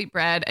bought whole wheat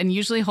bread and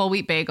usually whole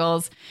wheat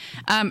bagels.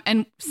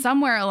 And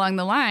somewhere along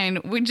the line,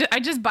 I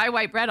just buy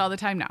white bread all the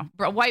time now.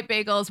 White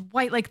bagels,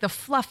 white, like the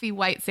fluffy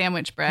white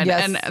sandwich bread.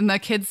 Yes. And the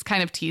kids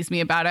kind of tease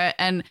me about it.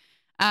 And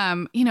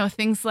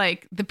things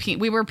like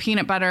we were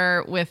peanut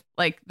butter with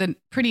like the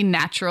pretty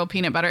natural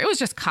peanut butter. It was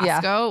just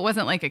Costco. Yeah. It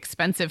wasn't like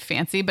expensive,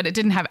 fancy, but it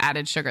didn't have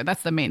added sugar.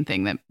 That's the main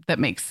thing that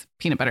makes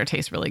peanut butter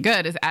taste really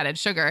good is added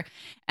sugar.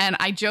 And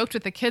I joked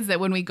with the kids that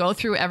when we go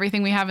through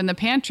everything we have in the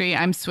pantry,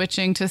 I'm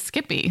switching to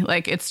Skippy.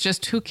 Like, it's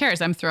just, who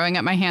cares? I'm throwing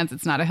up my hands.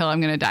 It's not a hill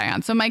I'm going to die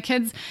on. So my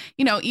kids,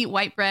 eat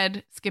white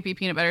bread, Skippy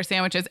peanut butter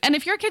sandwiches. And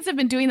if your kids have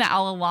been doing that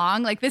all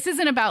along, like, this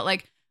isn't about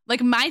like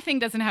my thing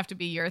doesn't have to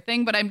be your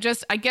thing, but I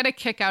get a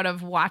kick out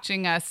of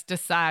watching us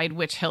decide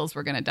which hills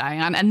we're going to die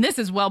on. And this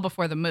is well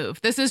before the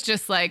move. This is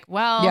just like, do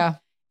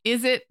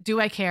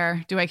I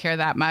care? Do I care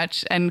that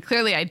much? And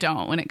clearly I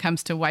don't when it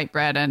comes to white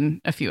bread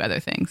and a few other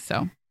things.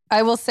 So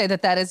I will say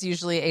that is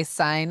usually a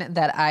sign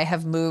that I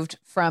have moved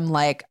from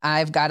like,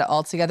 I've got it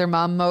all together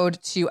mom mode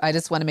to I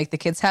just want to make the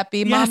kids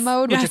happy mom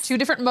mode, which are two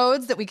different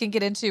modes that we can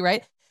get into,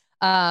 right?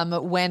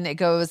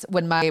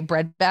 When my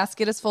bread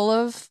basket is full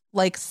of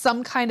like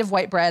some kind of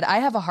white bread, I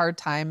have a hard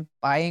time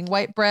buying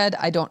white bread.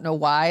 I don't know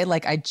why.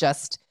 Like, I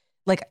just,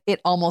 like, it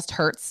almost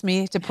hurts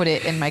me to put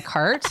it in my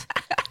cart.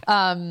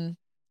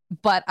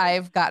 But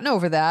I've gotten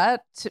over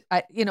that.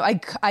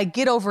 I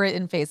get over it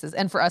in phases.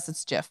 And for us,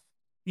 it's Jif.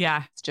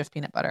 Yeah. It's Jif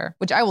peanut butter,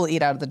 which I will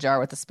eat out of the jar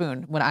with a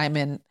spoon when I'm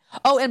in.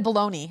 Oh, and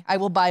bologna. I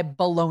will buy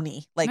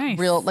bologna, like nice.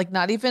 Real, like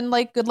not even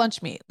like good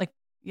lunch meat, like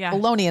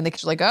bologna. And the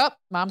kids are like, oh,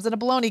 mom's in a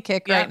bologna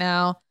kick right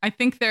now. I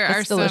think there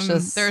are some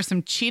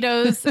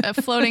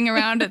Cheetos floating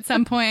around at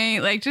some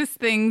point, like just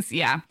things.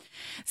 Yeah.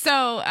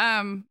 So,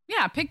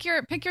 pick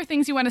your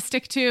things you want to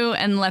stick to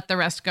and let the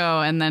rest go.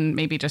 And then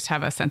maybe just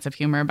have a sense of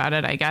humor about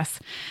it, I guess.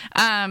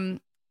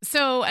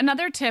 So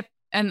another tip,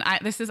 and I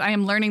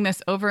am learning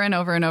this over and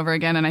over and over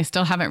again, and I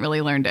still haven't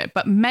really learned it,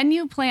 but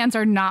menu plans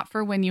are not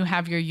for when you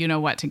have your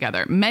you-know-what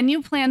together.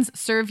 Menu plans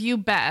serve you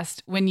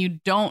best when you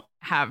don't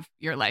have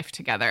your life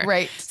together.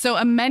 Right. So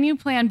a menu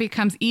plan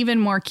becomes even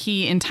more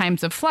key in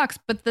times of flux,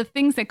 but the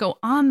things that go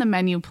on the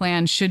menu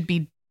plan should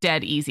be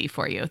dead easy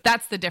for you.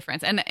 That's the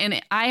difference. And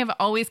I have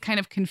always kind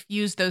of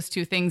confused those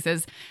two things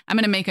as I'm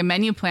going to make a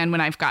menu plan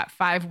when I've got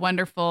 5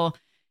 wonderful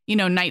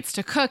nights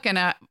to cook and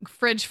a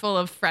fridge full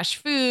of fresh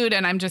food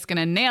and I'm just going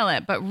to nail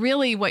it. But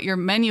really what your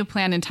menu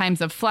plan in times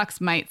of flux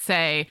might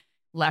say,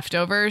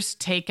 leftovers,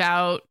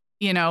 takeout,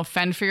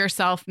 fend for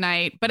yourself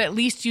night, but at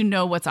least you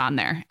know what's on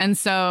there. And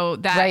so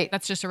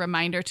that's just a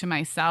reminder to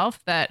myself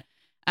that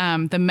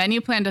the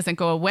menu plan doesn't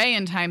go away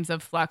in times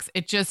of flux.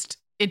 It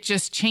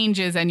just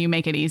changes and you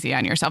make it easy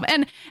on yourself.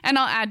 And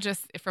I'll add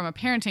just from a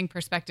parenting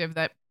perspective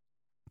that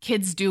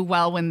kids do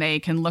well when they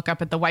can look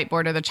up at the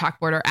whiteboard or the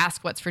chalkboard or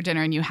ask what's for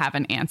dinner and you have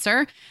an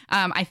answer.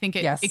 I think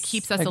it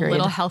keeps us a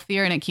little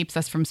healthier and it keeps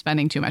us from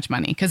spending too much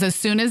money. Because as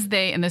soon as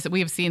we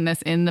have seen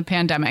this in the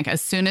pandemic,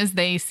 as soon as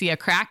they see a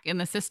crack in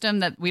the system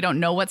that we don't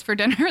know what's for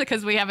dinner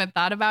because we haven't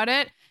thought about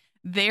it,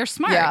 they're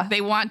smart. Yeah. They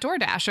want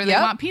DoorDash or they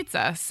want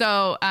pizza.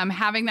 So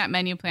having that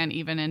menu plan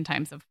even in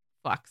times of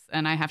flux,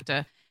 and I have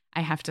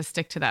to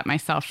stick to that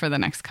myself for the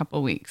next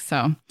couple weeks.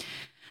 So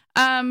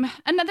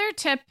another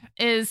tip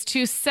is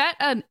to set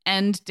an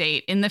end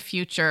date in the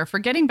future for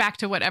getting back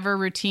to whatever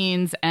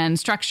routines and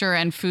structure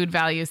and food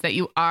values that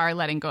you are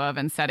letting go of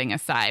and setting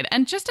aside.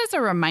 And just as a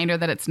reminder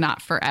that it's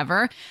not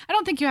forever, I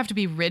don't think you have to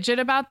be rigid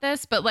about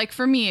this, but like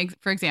for me,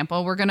 for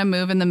example, we're going to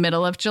move in the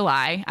middle of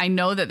July. I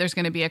know that there's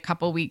going to be a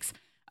couple weeks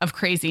of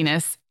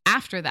craziness.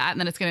 after that. And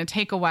then it's going to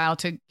take a while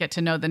to get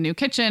to know the new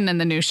kitchen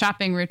and the new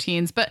shopping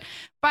routines. But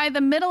by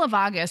the middle of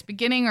August,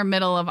 beginning or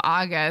middle of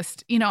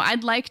August,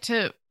 I'd like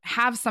to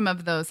have some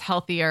of those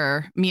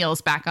healthier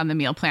meals back on the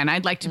meal plan.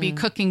 I'd like to be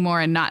cooking more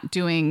and not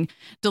doing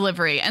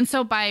delivery. And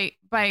so by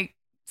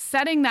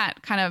setting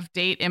that kind of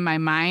date in my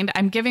mind,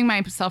 I'm giving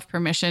myself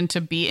permission to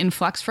be in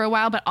flux for a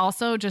while, but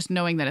also just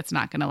knowing that it's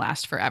not going to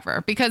last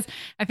forever. Because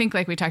I think,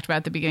 like we talked about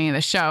at the beginning of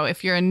the show,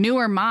 if you're a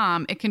newer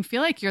mom, it can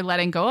feel like you're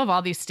letting go of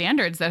all these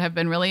standards that have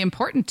been really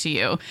important to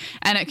you.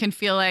 And it can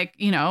feel like,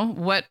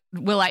 what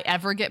will I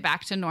ever get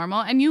back to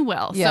normal? And you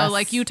will. Yes. So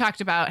like you talked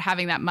about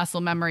having that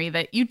muscle memory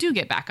that you do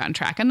get back on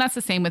track. And that's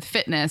the same with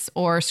fitness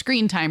or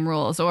screen time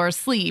rules or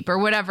sleep or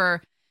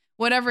whatever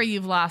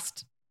you've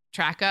lost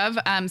track of.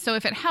 So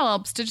if it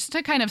helps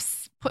to kind of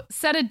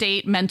set a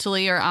date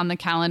mentally or on the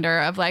calendar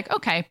of like,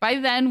 okay, by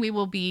then we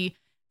will be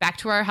back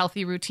to our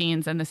healthy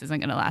routines and this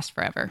isn't going to last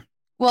forever.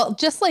 Well,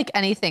 just like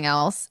anything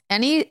else,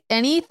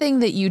 anything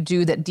that you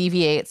do that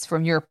deviates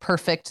from your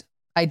perfect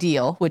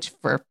ideal, which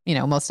for,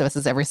 most of us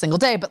is every single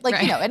day, but like,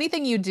 right.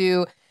 Anything you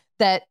do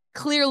that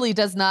clearly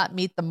does not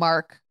meet the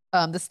mark,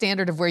 the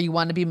standard of where you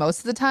want to be most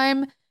of the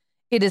time,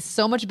 it is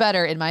so much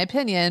better, in my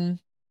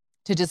opinion,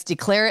 to just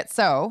declare it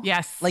so.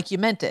 Yes. Like you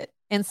meant it,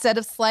 instead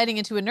of sliding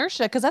into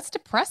inertia, because that's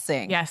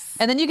depressing. Yes.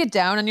 And then you get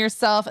down on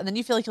yourself and then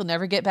you feel like you'll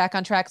never get back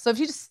on track. So if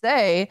you just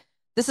say,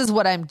 this is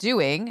what I'm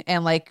doing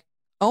and like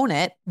own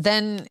it,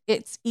 then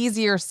it's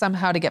easier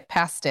somehow to get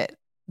past it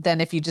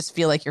than if you just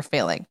feel like you're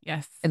failing.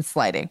 Yes. And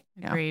sliding.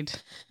 Agreed.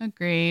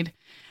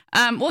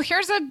 Well,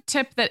 here's a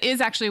tip that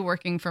is actually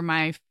working for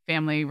my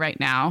family right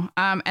now.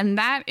 And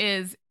that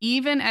is,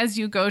 even as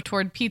you go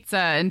toward pizza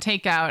and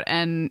takeout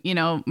and,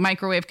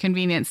 microwave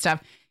convenience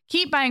stuff,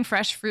 keep buying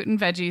fresh fruit and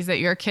veggies that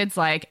your kids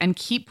like and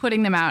keep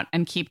putting them out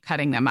and keep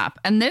cutting them up.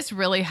 And this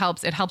really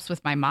helps. It helps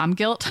with my mom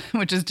guilt,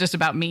 which is just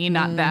about me,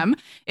 not them.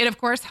 It, of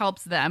course,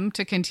 helps them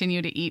to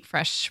continue to eat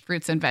fresh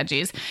fruits and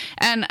veggies.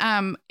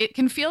 And it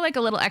can feel like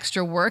a little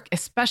extra work,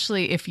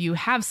 especially if you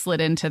have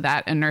slid into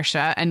that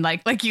inertia. And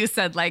like you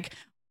said, like,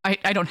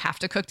 I don't have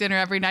to cook dinner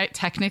every night.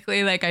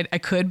 Technically, like I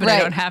could, but right.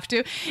 I don't have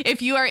to.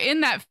 If you are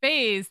in that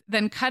phase,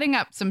 then cutting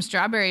up some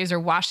strawberries or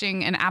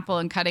washing an apple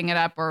and cutting it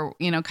up, or,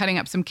 cutting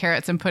up some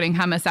carrots and putting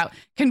hummus out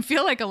can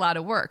feel like a lot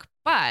of work.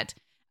 But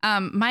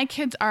my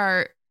kids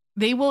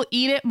they will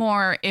eat it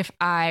more if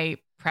I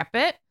prep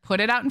it, put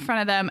it out in front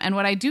of them. And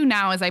what I do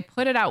now is I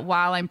put it out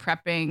while I'm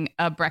prepping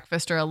a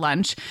breakfast or a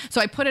lunch. So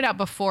I put it out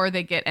before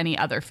they get any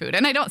other food.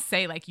 And I don't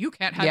say like, you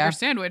can't have your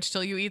sandwich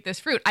till you eat this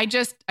fruit. I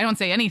don't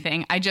say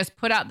anything. I just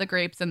put out the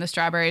grapes and the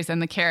strawberries and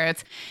the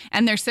carrots,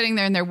 and they're sitting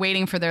there and they're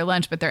waiting for their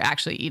lunch, but they're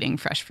actually eating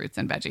fresh fruits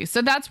and veggies.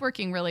 So that's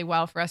working really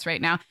well for us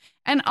right now.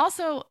 And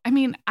also,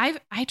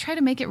 I try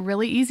to make it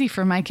really easy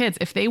for my kids.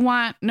 If they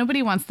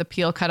nobody wants the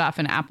peel cut off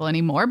an apple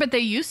anymore, but they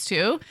used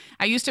to.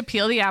 I used to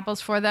peel the apples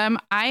for them.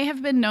 I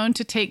have been known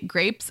to take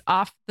grapes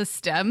off the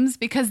stems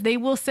because they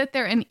will sit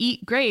there and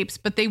eat grapes,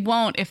 but they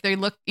won't if they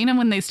look,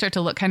 when they start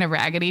to look kind of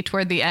raggedy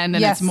toward the end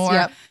and it's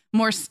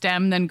more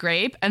stem than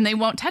grape, and they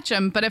won't touch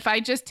them. But if I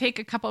just take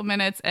a couple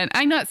minutes, and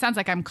I know it sounds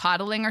like I'm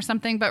coddling or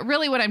something, but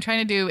really what I'm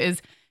trying to do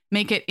is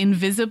make it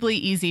invisibly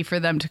easy for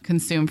them to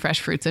consume fresh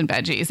fruits and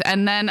veggies.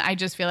 And then I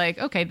just feel like,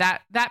 okay,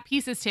 that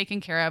piece is taken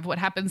care of. What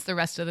happens the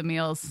rest of the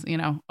meals,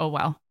 oh,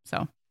 well.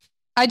 So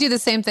I do the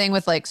same thing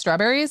with like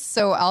strawberries.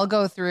 So I'll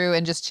go through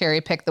and just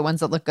cherry pick the ones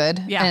that look good.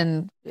 Yeah.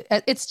 And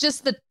it's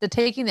just the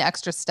taking the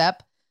extra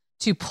step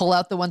to pull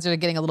out the ones that are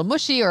getting a little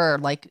mushy or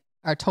like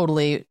are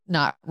totally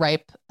not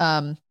ripe.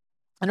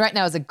 And right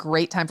now is a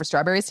great time for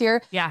strawberries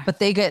here. Yeah. But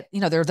they get,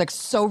 they're like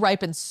so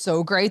ripe and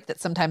so great that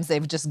sometimes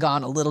they've just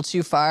gone a little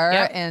too far.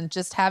 Yep. And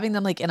just having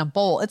them like in a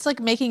bowl, it's like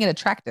making it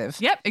attractive.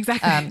 Yep,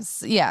 exactly.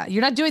 So yeah.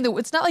 You're not doing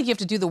it's not like you have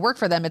to do the work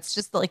for them. It's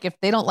just like if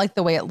they don't like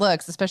the way it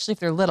looks, especially if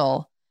they're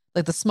little,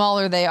 like the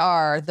smaller they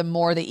are, the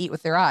more they eat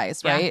with their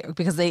eyes, right? Yeah.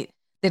 Because they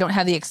don't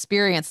have the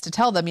experience to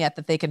tell them yet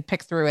that they can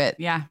pick through it.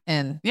 Yeah.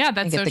 And that's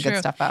get so the true. Good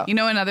stuff out.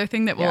 Another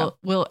thing that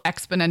will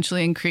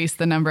exponentially increase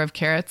the number of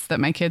carrots that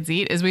my kids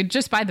eat is we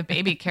just buy the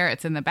baby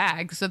carrots in the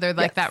bag. So they're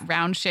like that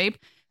round shape.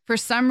 For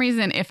some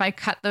reason, if I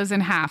cut those in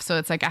half, so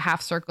it's like a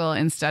half circle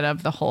instead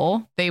of the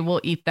whole, they will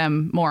eat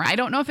them more. I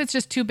don't know if it's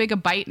just too big a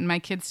bite and my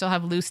kids still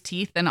have loose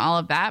teeth and all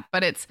of that,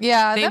 but I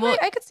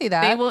could see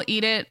that. They will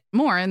eat it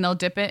more and they'll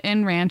dip it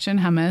in ranch and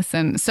hummus.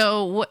 And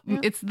so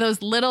it's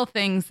those little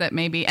things that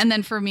maybe, and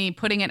then for me,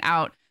 putting it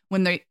out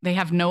when they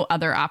have no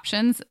other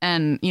options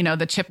and,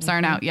 the chips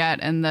aren't out yet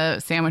and the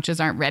sandwiches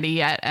aren't ready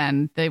yet,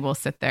 and they will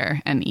sit there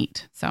and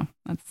eat. So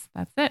that's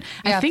it.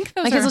 Yeah. I think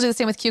my kids will do the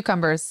same with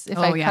cucumbers. If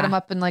I cut them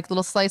up in like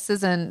little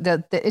slices and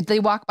they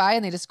walk by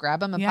and they just grab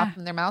them and pop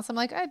them in their mouths, I'm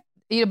like,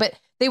 but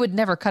they would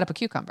never cut up a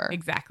cucumber.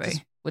 Exactly.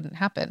 Just wouldn't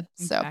happen.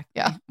 Exactly. So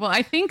yeah. Well,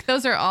 I think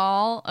those are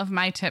all of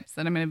my tips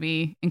that I'm going to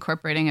be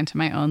incorporating into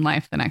my own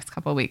life the next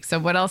couple of weeks. So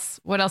what else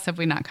have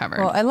we not covered?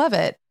 Well, I love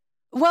it.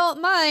 Well,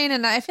 mine,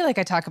 and I feel like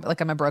I talk about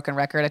like I'm a broken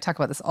record. I talk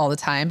about this all the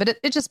time, but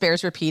it just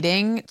bears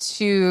repeating,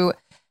 to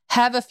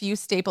have a few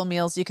staple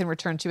meals you can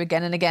return to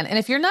again and again. And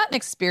if you're not an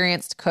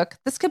experienced cook,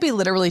 this could be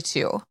literally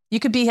 2. You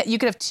could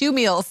have 2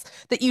 meals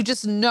that you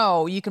just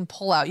know you can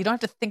pull out. You don't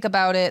have to think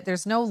about it.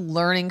 There's no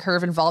learning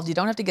curve involved. You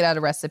don't have to get out a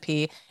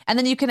recipe. And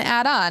then you can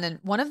add on. And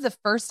one of the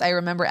first I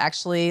remember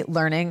actually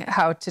learning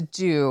how to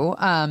do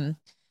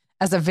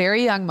as a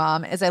very young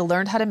mom is I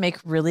learned how to make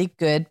really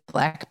good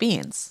black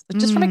beans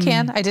just from a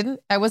can.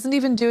 I wasn't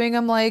even doing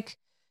them like,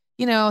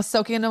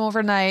 soaking them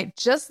overnight,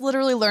 just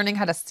literally learning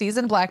how to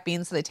season black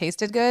beans so they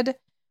tasted good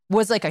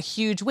was like a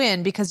huge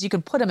win because you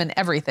could put them in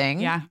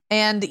everything. Yeah.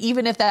 And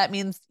even if that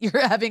means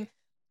you're having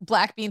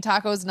black bean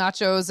tacos,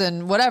 nachos,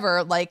 and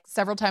whatever, like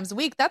several times a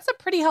week, that's a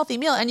pretty healthy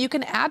meal. And you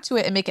can add to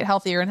it and make it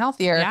healthier and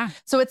healthier. Yeah.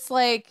 So it's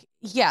like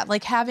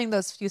having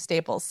those few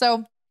staples.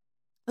 So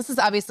this has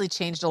obviously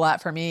changed a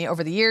lot for me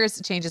over the years.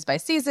 It changes by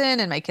season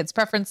and my kids'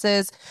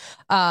 preferences.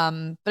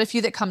 But a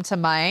few that come to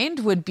mind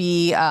would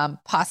be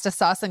pasta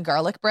sauce and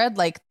garlic bread.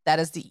 Like that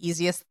is the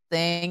easiest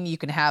thing. You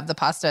can have the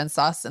pasta and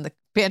sauce in the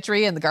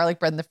pantry and the garlic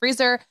bread in the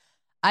freezer.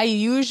 I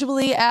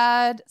usually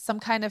add some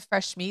kind of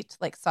fresh meat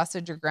like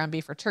sausage or ground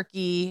beef or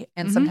turkey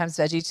and sometimes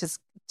veggies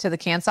to the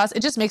canned sauce.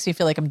 It just makes me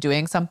feel like I'm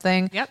doing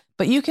something. Yep.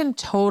 But you can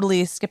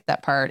totally skip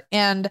that part.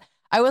 And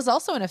I was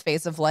also in a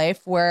phase of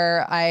life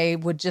where I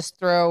would just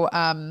throw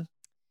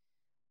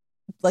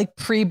like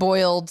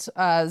pre-boiled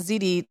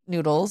ziti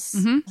noodles.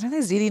 Are they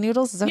ziti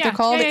noodles? Is that what they're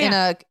called? And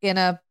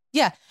I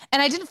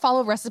didn't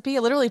follow a recipe. I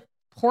literally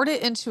poured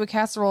it into a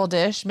casserole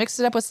dish, mixed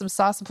it up with some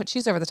sauce and put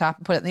cheese over the top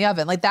and put it in the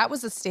oven. Like that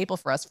was a staple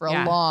for us for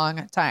a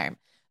long time.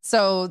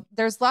 So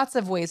there's lots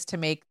of ways to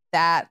make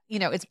that,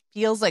 it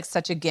feels like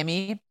such a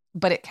gimme,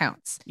 but it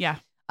counts. Yeah.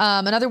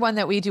 Another one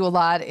that we do a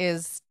lot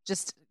is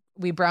just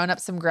we brown up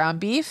some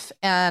ground beef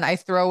and I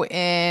throw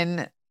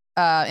in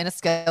a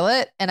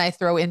skillet and I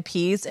throw in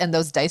peas and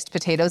those diced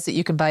potatoes that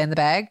you can buy in the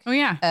bag. Oh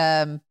yeah.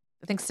 I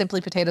think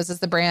Simply Potatoes is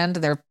the brand.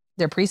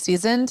 They're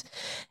pre-seasoned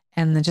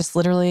and then just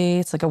literally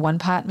it's like a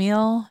 1-pot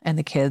meal and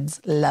the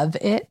kids love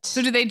it.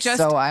 So do they just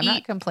I'm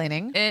not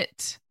complaining.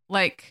 It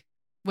like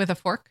with a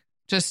fork?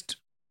 Just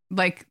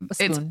like a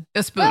spoon.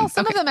 It's a spoon. Well,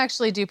 some of them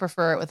actually do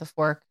prefer it with a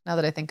fork now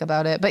that I think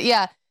about it. But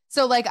yeah,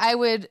 so like I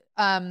would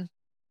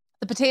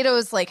the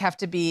potatoes like have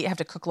to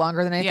cook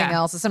longer than anything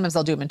else. So sometimes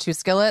I'll do them in 2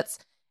 skillets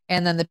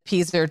and then the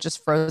peas are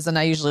just frozen.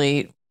 I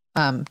usually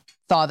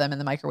thaw them in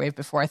the microwave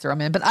before I throw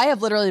them in. But I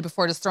have literally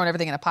before just thrown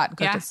everything in a pot and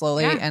cooked it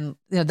slowly. Yeah. And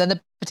then the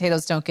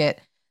potatoes don't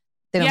get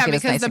as nice and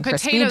crispy. Yeah, because the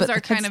potatoes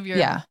are kind of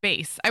your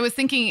base. I was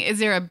thinking, is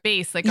there a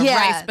base like a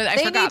rice? But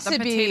I forgot the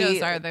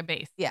potatoes are the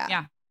base.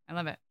 Yeah, I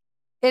love it.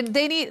 And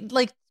they need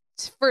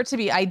for it to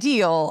be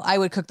ideal, I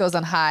would cook those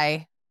on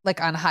high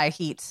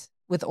heat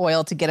with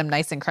oil to get them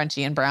nice and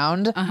crunchy and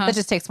browned. That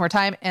just takes more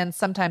time. And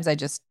sometimes I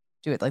just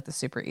do it like the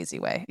super easy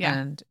way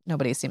and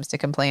nobody seems to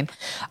complain.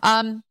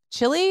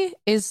 Chili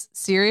is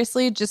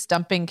seriously just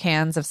dumping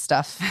cans of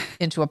stuff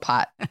into a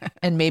pot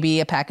and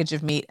maybe a package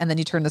of meat. And then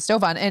you turn the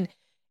stove on and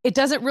it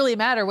doesn't really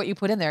matter what you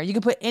put in there. You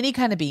can put any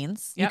kind of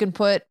beans. Yep.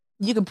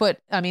 You can put,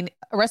 I mean,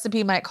 a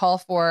recipe might call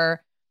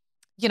for,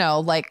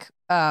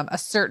 a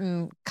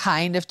certain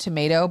kind of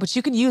tomato, but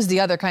you can use the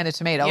other kind of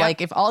tomato. Yep.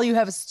 Like if all you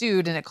have is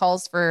stewed and it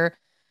calls for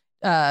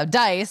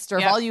diced, or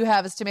if all you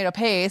have is tomato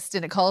paste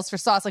and it calls for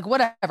sauce, like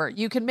whatever,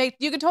 you can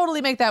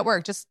totally make that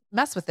work. Just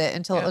mess with it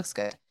until it looks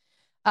good.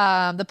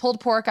 The pulled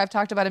pork I've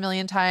talked about a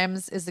million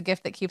times is the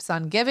gift that keeps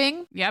on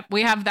giving. Yep.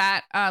 We have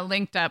that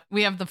linked up.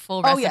 We have the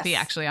full recipe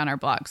actually on our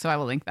blog. So I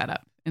will link that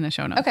up in the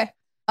show notes. Okay.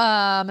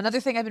 Another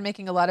thing I've been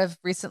making a lot of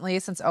recently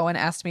since Owen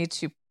asked me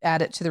to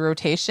add it to the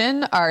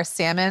rotation are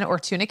salmon or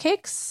tuna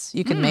cakes.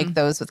 You can make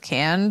those with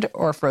canned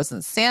or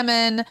frozen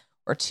salmon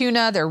or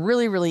tuna. They're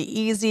really, really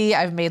easy.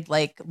 I've made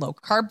like low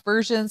carb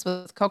versions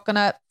with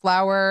coconut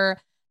flour.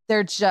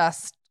 They're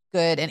just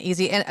good and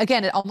easy. And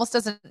again, it almost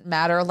doesn't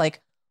matter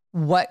like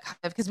what kind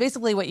of, because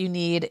basically what you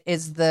need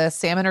is the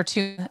salmon or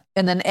tuna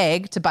and then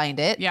egg to bind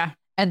it. Yeah.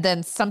 And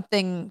then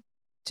something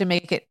to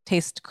make it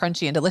taste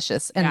crunchy and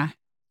delicious. And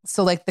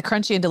so like the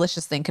crunchy and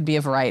delicious thing could be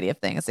a variety of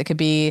things. It could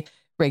be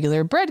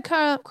regular bread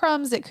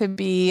crumbs. It could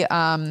be, what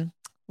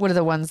are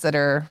the ones that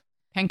are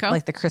panko?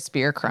 Like the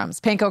crispier crumbs,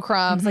 panko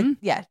crumbs.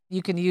 Like,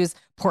 you can use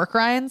pork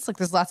rinds. Like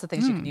there's lots of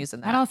things you can use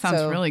in that. That all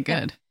sounds really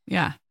good.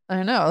 Yeah. I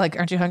don't know. Like,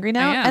 aren't you hungry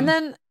now? I am. And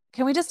then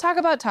can we just talk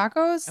about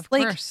tacos? Of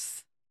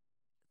course.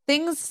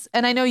 Things,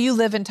 and I know you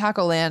live in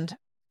taco land,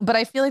 but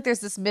I feel like there's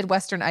this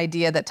Midwestern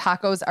idea that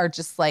tacos are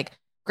just like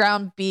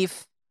ground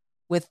beef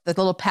with the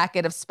little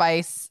packet of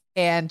spice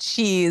and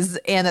cheese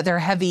and that they're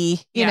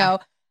heavy, you know?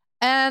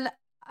 And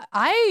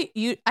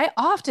I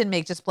often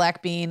make just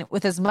black bean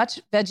with as much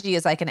veggie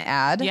as I can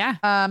add.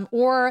 Yeah.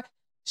 Or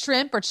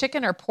shrimp or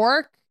chicken or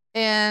pork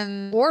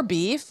or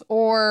beef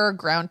or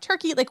ground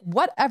turkey, like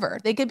whatever.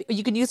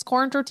 You can use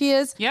corn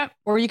tortillas. Yep.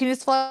 Or you can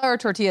use flour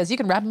tortillas. You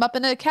can wrap them up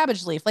in a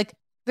cabbage leaf. Like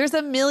there's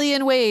a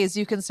million ways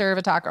you can serve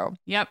a taco.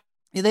 Yep.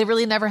 They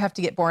really never have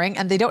to get boring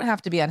and they don't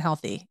have to be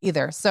unhealthy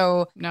either.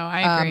 So no,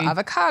 I agree.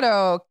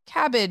 Avocado,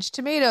 cabbage,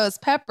 tomatoes,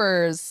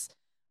 peppers,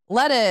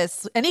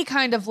 lettuce, any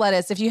kind of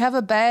lettuce. If you have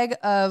a bag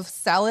of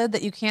salad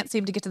that you can't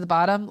seem to get to the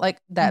bottom, like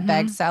that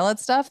bagged salad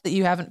stuff that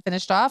you haven't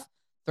finished off,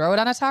 throw it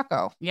on a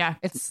taco. Yeah.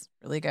 It's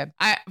really good.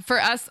 For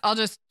us, I'll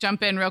just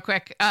jump in real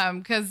quick.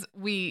 Cause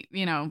we,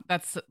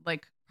 that's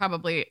like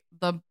probably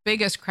the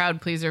biggest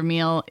crowd pleaser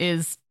meal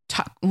is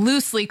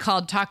loosely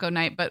called taco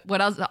night. But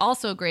what else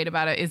also great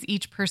about it is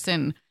each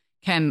person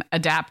can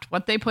adapt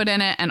what they put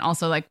in it and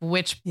also like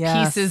which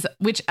pieces,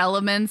 which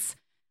elements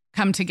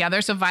come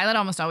together. So Violet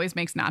almost always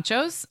makes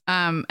nachos.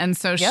 And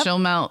so she'll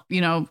melt,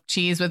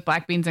 cheese with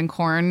black beans and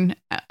corn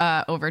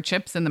over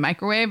chips in the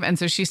microwave. And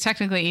so she's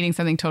technically eating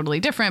something totally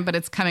different, but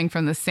it's coming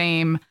from the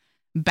same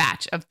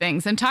batch of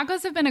things. And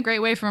tacos have been a great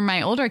way for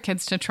my older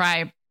kids to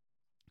try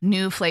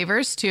new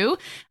flavors too,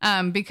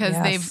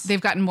 because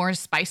they've gotten more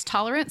spice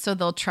tolerant. So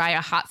they'll try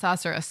a hot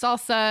sauce or a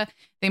salsa.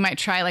 They might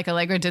try like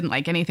Allegra didn't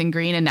like anything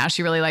green and now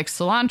she really likes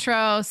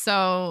cilantro.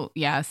 So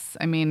yes,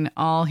 I mean,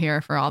 all here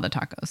for all the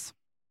tacos.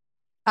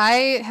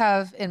 I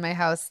have in my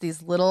house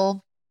these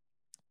little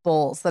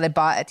bowls that I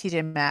bought at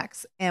TJ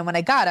Maxx. And when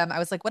I got them, I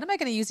was like, what am I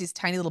going to use these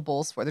tiny little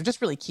bowls for? They're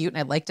just really cute. And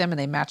I liked them and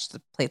they matched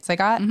the plates I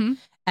got.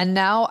 And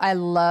now I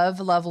love,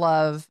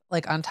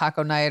 like on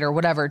taco night or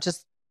whatever,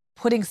 just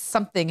putting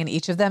something in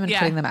each of them and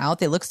putting them out.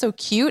 They look so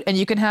cute. And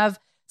you can have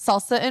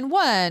salsa in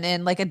one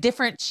and like a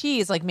different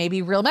cheese, like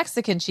maybe real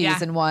Mexican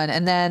cheese in one.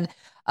 And then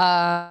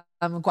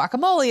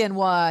guacamole in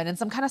one and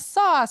some kind of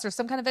sauce or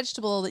some kind of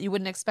vegetable that you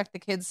wouldn't expect the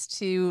kids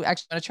to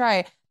actually want to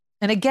try.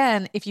 And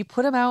again, if you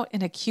put them out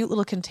in a cute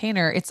little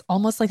container, it's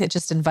almost like it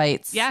just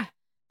invites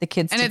the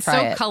kids to try it. And it's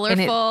so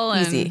colorful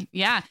and easy.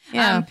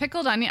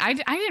 Pickled onion. I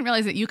didn't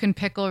realize that you can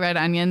pickle red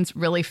onions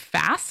really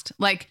fast.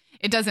 Like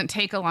it doesn't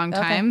take a long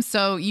time.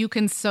 So you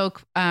can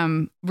soak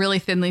really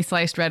thinly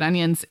sliced red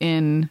onions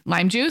in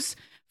lime juice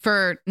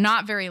for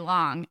not very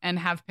long and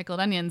have pickled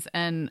onions.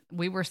 And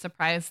we were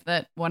surprised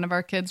that one of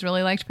our kids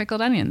really liked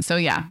pickled onions. So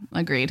yeah,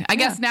 agreed. I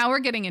guess now we're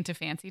getting into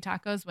fancy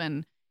tacos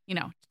when,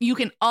 you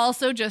can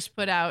also just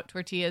put out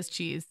tortillas,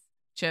 cheese,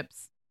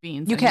 chips,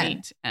 beans,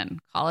 meat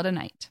and call it a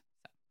night.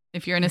 So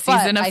if you're in a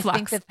season of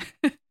Flux.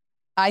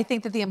 I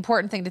think that the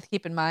important thing to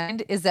keep in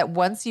mind is that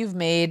once you've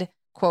made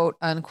quote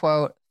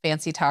unquote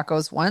fancy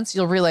tacos once,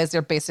 you'll realize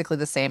they're basically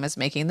the same as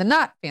making the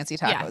not fancy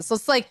tacos. Yeah. So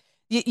it's like,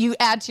 you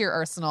add to your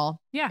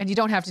arsenal and you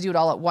don't have to do it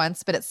all at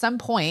once. But at some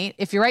point,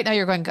 if you're right now,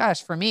 you're going,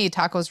 gosh, for me,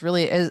 tacos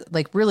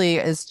really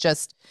is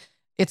just,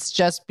 it's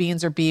just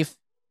beans or beef,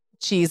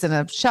 cheese in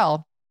a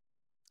shell.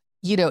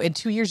 In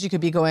 2 years, you could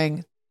be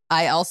going,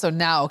 I also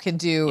now can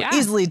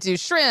easily do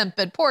shrimp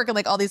and pork and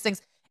like all these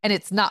things. And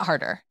it's not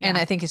harder. Yeah. And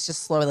I think it's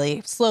just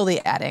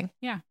slowly adding.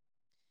 Yeah.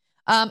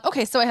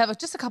 Okay, so I have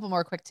just a couple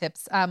more quick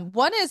tips.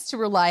 One is to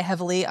rely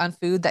heavily on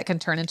food that can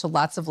turn into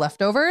lots of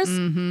leftovers.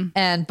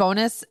 And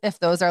bonus, if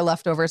those are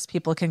leftovers,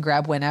 people can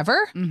grab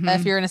whenever.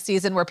 If you're in a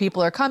season where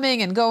people are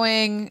coming and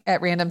going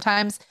at random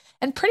times.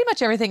 And pretty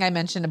much everything I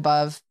mentioned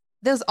above,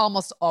 those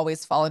almost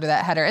always fall into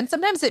that header. And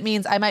sometimes it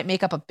means I might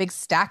make up a big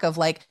stack of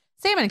like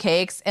salmon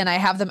cakes and I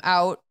have them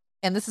out.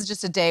 And this is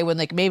just a day when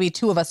like maybe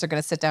 2 of us are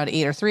going to sit down to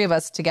eat or 3 of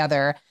us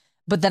together.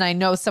 But then I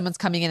know someone's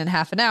coming in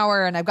half an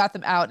hour and I've got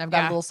them out and I've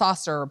got a little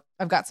sauce or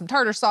I've got some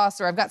tartar sauce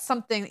or I've got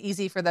something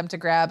easy for them to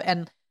grab.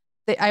 And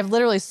I've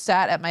literally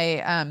sat at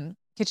my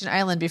kitchen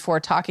island before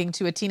talking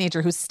to a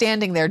teenager who's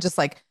standing there just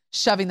like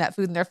shoving that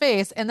food in their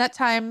face. And that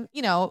time,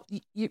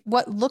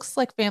 what looks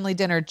like family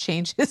dinner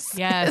changes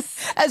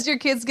as your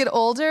kids get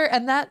older.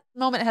 And that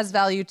moment has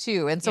value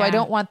too. And so I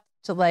don't want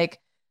to like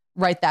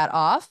write that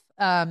off.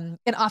 And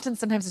often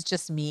sometimes it's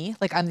just me,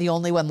 like I'm the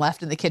only one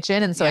left in the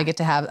kitchen. And so I get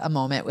to have a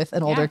moment with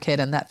an older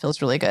kid and that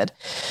feels really good.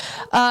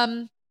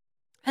 And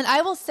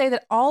I will say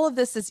that all of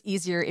this is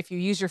easier if you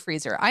use your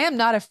freezer. I am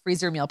not a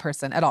freezer meal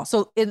person at all.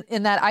 So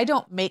in that I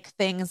don't make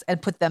things and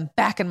put them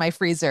back in my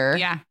freezer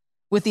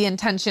with the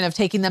intention of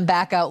taking them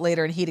back out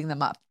later and heating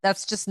them up.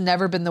 That's just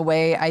never been the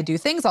way I do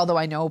things. Although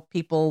I know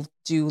people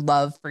do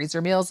love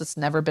freezer meals. It's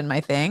never been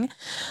my thing,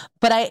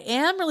 but I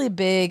am really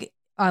big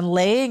on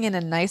laying in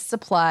a nice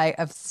supply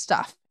of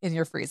stuff in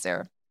your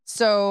freezer.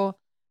 So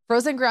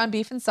frozen ground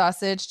beef and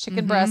sausage,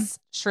 chicken breasts,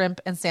 shrimp,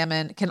 and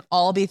salmon can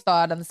all be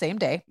thawed on the same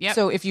day.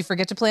 So if you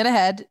forget to plan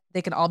ahead,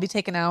 they can all be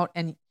taken out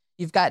and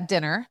you've got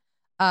dinner.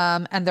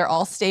 And they're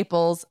all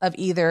staples of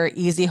either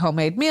easy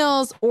homemade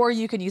meals or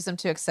you can use them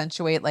to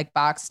accentuate like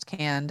boxed,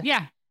 canned,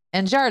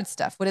 and jarred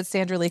stuff. What did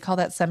Sandra Lee call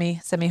that?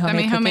 Semi-homemade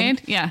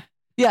Semi-homemade? Yeah.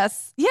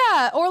 Yes.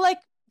 Yeah. Or like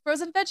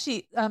frozen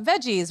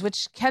veggies,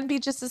 which can be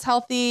just as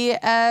healthy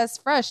as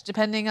fresh,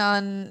 depending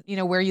on,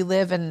 where you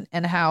live and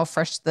how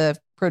fresh the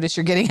produce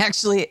you're getting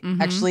actually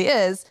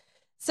is.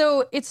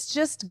 So it's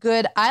just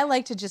good. I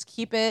like to just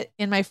keep it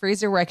in my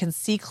freezer where I can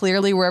see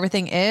clearly where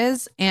everything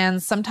is.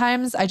 And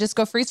sometimes I just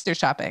go freezer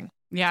shopping.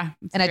 Yeah.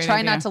 And I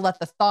try not to let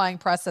the thawing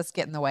process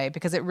get in the way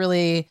because it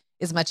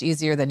is much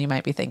easier than you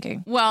might be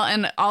thinking. Well,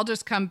 and I'll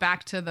just come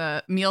back to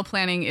the meal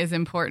planning is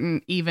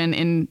important even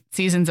in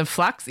seasons of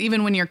flux,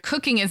 even when your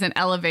cooking isn't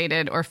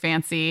elevated or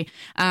fancy,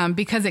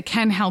 because it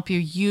can help you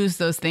use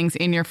those things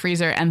in your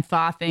freezer and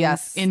thaw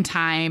things in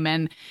time.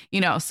 And,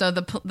 so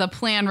the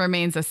plan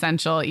remains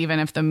essential, even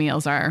if the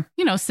meals are,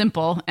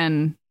 simple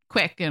and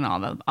quick and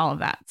all of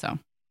that. So.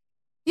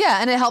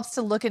 Yeah, and it helps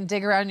to look and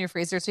dig around in your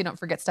freezer so you don't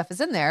forget stuff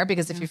is in there,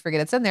 because if you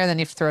forget it's in there, then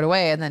you have to throw it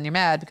away and then you're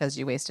mad because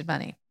you wasted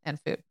money and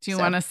food. Do you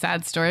want a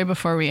sad story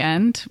before we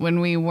end? When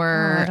we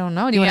were... I don't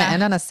know. Do you want to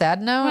end on a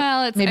sad note?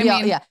 Well,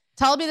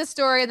 tell me the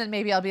story and then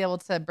maybe I'll be able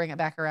to bring it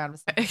back around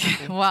with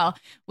something. Well,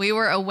 we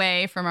were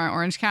away from our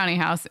Orange County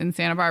house in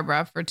Santa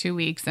Barbara for 2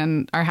 weeks,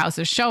 and our house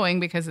is showing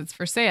because it's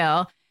for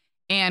sale.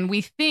 And we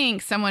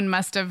think someone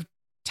must have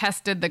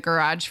tested the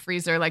garage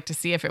freezer to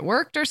see if it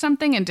worked or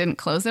something and didn't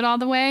close it all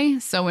the way.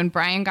 So when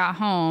Brian got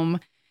home,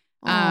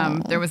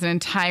 there was an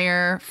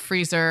entire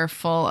freezer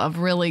full of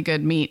really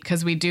good meat,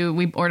 because we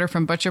order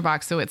from Butcher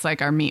Box, so it's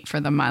like our meat for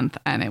the month,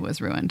 and it was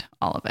ruined,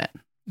 all of it.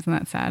 Isn't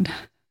that sad?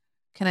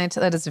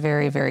 That is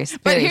very, very,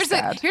 very but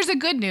sad. Here's a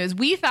good news.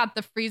 We thought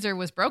the freezer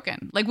was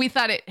broken. We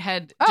thought it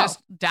had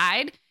just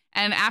died.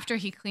 And after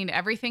he cleaned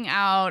everything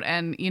out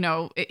and,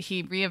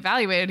 he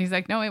reevaluated, he's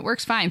like, no, it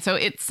works fine. So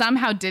it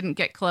somehow didn't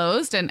get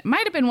closed, and it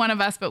might have been one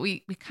of us, but we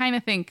kind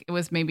of think it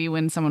was maybe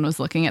when someone was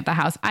looking at the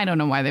house. I don't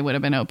know why they would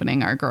have been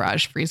opening our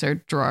garage freezer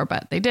drawer,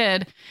 but they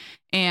did.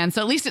 And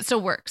so at least it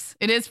still works.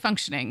 It is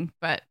functioning,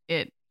 but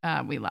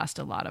we lost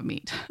a lot of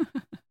meat.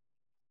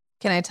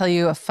 Can I tell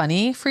you a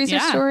funny freezer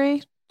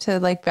story to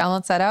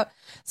balance that out?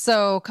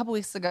 So a couple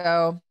weeks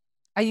ago,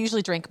 I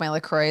usually drink my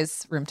LaCroix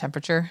room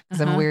temperature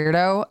because I'm a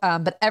weirdo.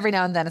 But every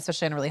now and then,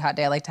 especially on a really hot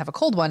day, I like to have a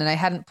cold one. And I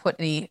hadn't put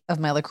any of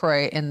my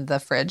LaCroix in the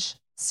fridge,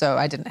 so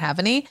I didn't have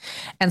any.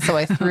 And so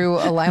I threw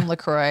a lime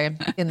LaCroix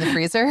in the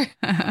freezer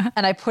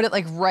and I put it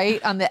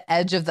right on the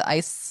edge of the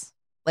ice,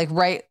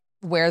 right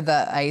where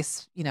the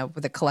ice,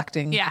 where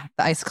the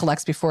ice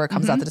collects before it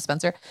comes out the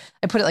dispenser.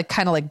 I put it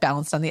kind of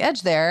balanced on the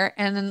edge there.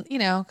 And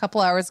then, a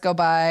couple hours go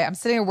by. I'm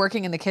sitting there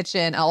working in the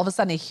kitchen. All of a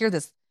sudden I hear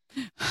this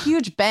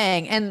huge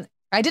bang, and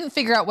I didn't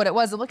figure out what it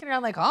was. I'm looking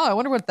around I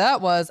wonder what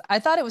that was. I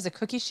thought it was a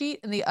cookie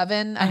sheet in the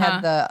oven. I had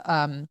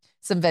the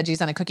some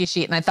veggies on a cookie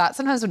sheet, and I thought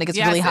sometimes when it gets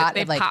really hot,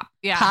 it pop.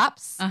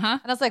 pops. And I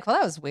was like, well,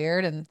 that was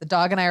weird. And the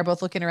dog and I are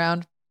both looking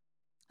around.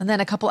 And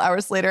then a couple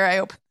hours later, I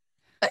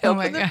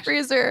open the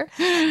freezer,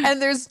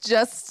 and there's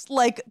just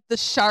the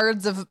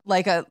shards of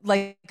a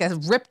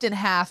ripped in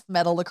half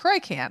metal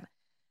LaCroix can.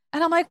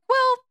 And I'm like,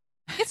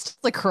 well, it's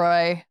just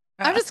LaCroix.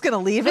 I'm just gonna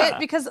leave it,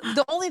 because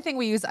the only thing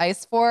we use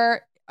ice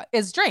for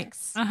is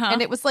drinks.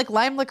 And it was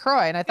lime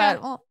LaCroix. And I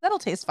thought, well, that'll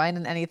taste fine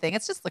in anything.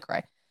 It's just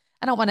LaCroix.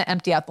 I don't want to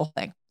empty out the whole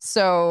thing.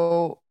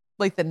 So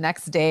the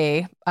next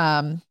day,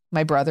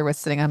 my brother was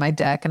sitting on my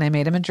deck and I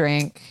made him a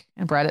drink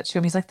and brought it to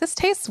him. He's like, this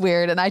tastes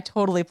weird. And I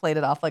totally played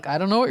it off. I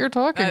don't know what you're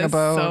talking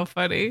about. So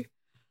funny.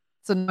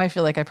 So now I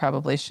feel like I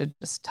probably should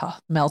just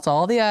melt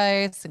all the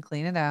ice and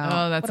clean it out.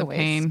 Oh, that's a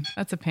pain.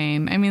 That's a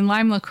pain. I mean,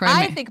 lime LaCroix.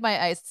 I think my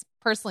ice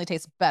personally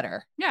tastes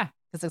better. Yeah.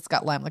 Because it's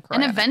got lime LaCroix.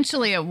 And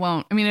eventually it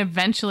won't. I mean,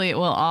 eventually it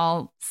will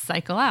all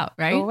cycle out,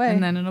 right? Go away.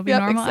 And then it'll be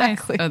normal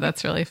ice. Oh,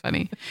 that's really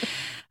funny.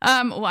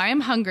 Well, I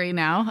am hungry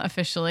now,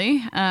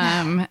 officially.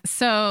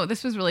 So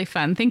this was really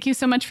fun. Thank you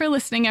so much for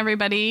listening,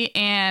 everybody.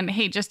 And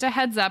hey, just a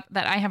heads up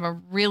that I have a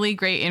really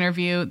great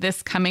interview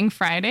this coming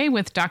Friday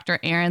with Dr.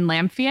 Erin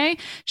Lamphier.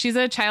 She's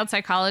a child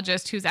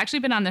psychologist who's actually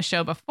been on the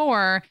show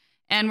before.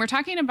 And we're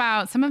talking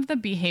about some of the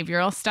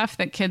behavioral stuff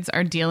that kids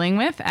are dealing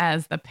with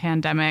as the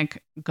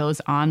pandemic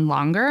goes on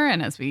longer.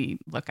 And as we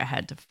look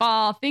ahead to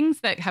fall, things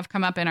that have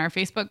come up in our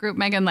Facebook group,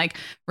 Megan, like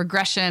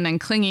regression and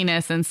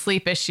clinginess and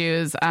sleep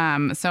issues.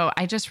 So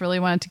I just really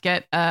wanted to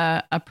get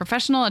a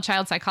professional, a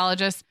child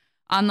psychologist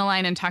on the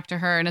line and talk to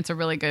her. And it's a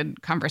really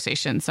good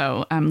conversation.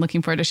 So I'm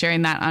looking forward to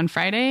sharing that on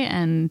Friday,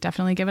 and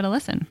definitely give it a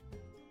listen.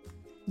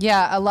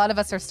 Yeah, a lot of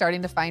us are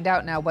starting to find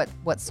out now what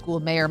school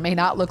may or may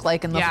not look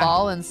like in the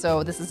fall. And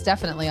so this is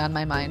definitely on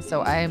my mind.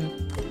 So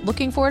I'm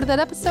looking forward to that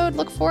episode.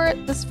 Look for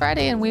it this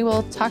Friday, and we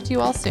will talk to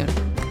you all soon.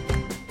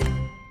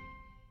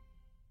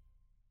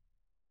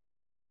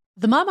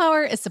 The Mom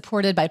Hour is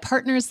supported by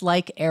partners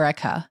like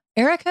Erica.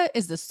 Erica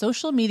is the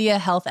social media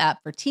health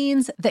app for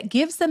teens that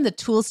gives them the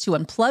tools to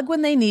unplug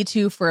when they need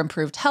to for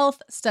improved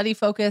health, study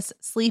focus,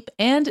 sleep,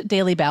 and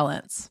daily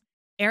balance.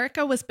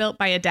 Erica was built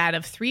by a dad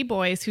of 3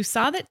 boys who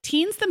saw that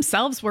teens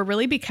themselves were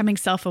really becoming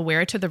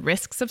self-aware to the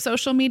risks of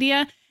social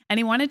media, and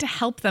he wanted to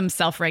help them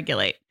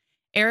self-regulate.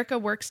 Erica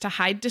works to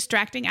hide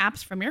distracting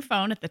apps from your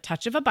phone at the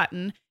touch of a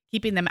button,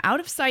 keeping them out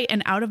of sight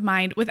and out of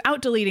mind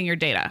without deleting your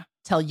data.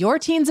 Tell your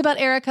teens about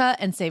Erica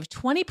and save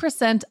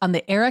 20% on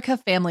the Erica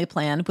family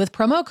plan with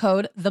promo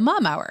code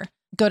TheMomHour.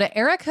 Go to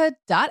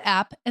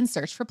erica.app and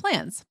search for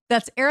plans.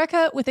 That's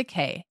Erica with a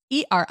K,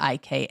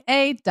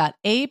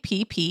 ERIKA.app,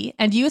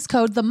 and use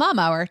code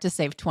TheMomHour to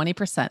save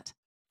 20%.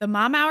 The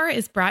Mom Hour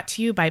is brought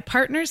to you by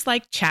partners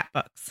like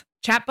Chatbooks.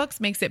 Chatbooks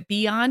makes it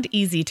beyond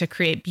easy to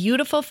create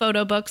beautiful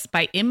photo books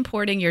by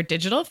importing your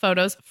digital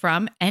photos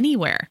from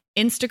anywhere.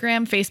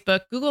 Instagram,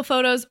 Facebook, Google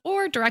Photos,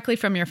 or directly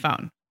from your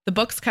phone. The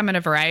books come in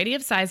a variety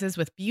of sizes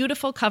with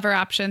beautiful cover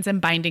options and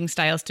binding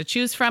styles to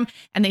choose from,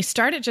 and they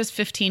start at just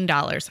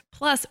 $15.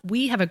 Plus,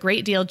 we have a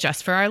great deal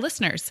just for our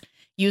listeners.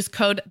 Use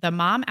code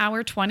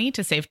TheMomHour20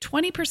 to save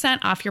 20%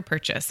 off your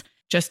purchase.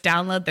 Just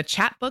download the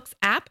Chatbooks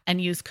app and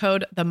use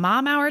code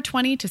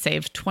TheMomHour20 to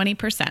save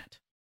 20%.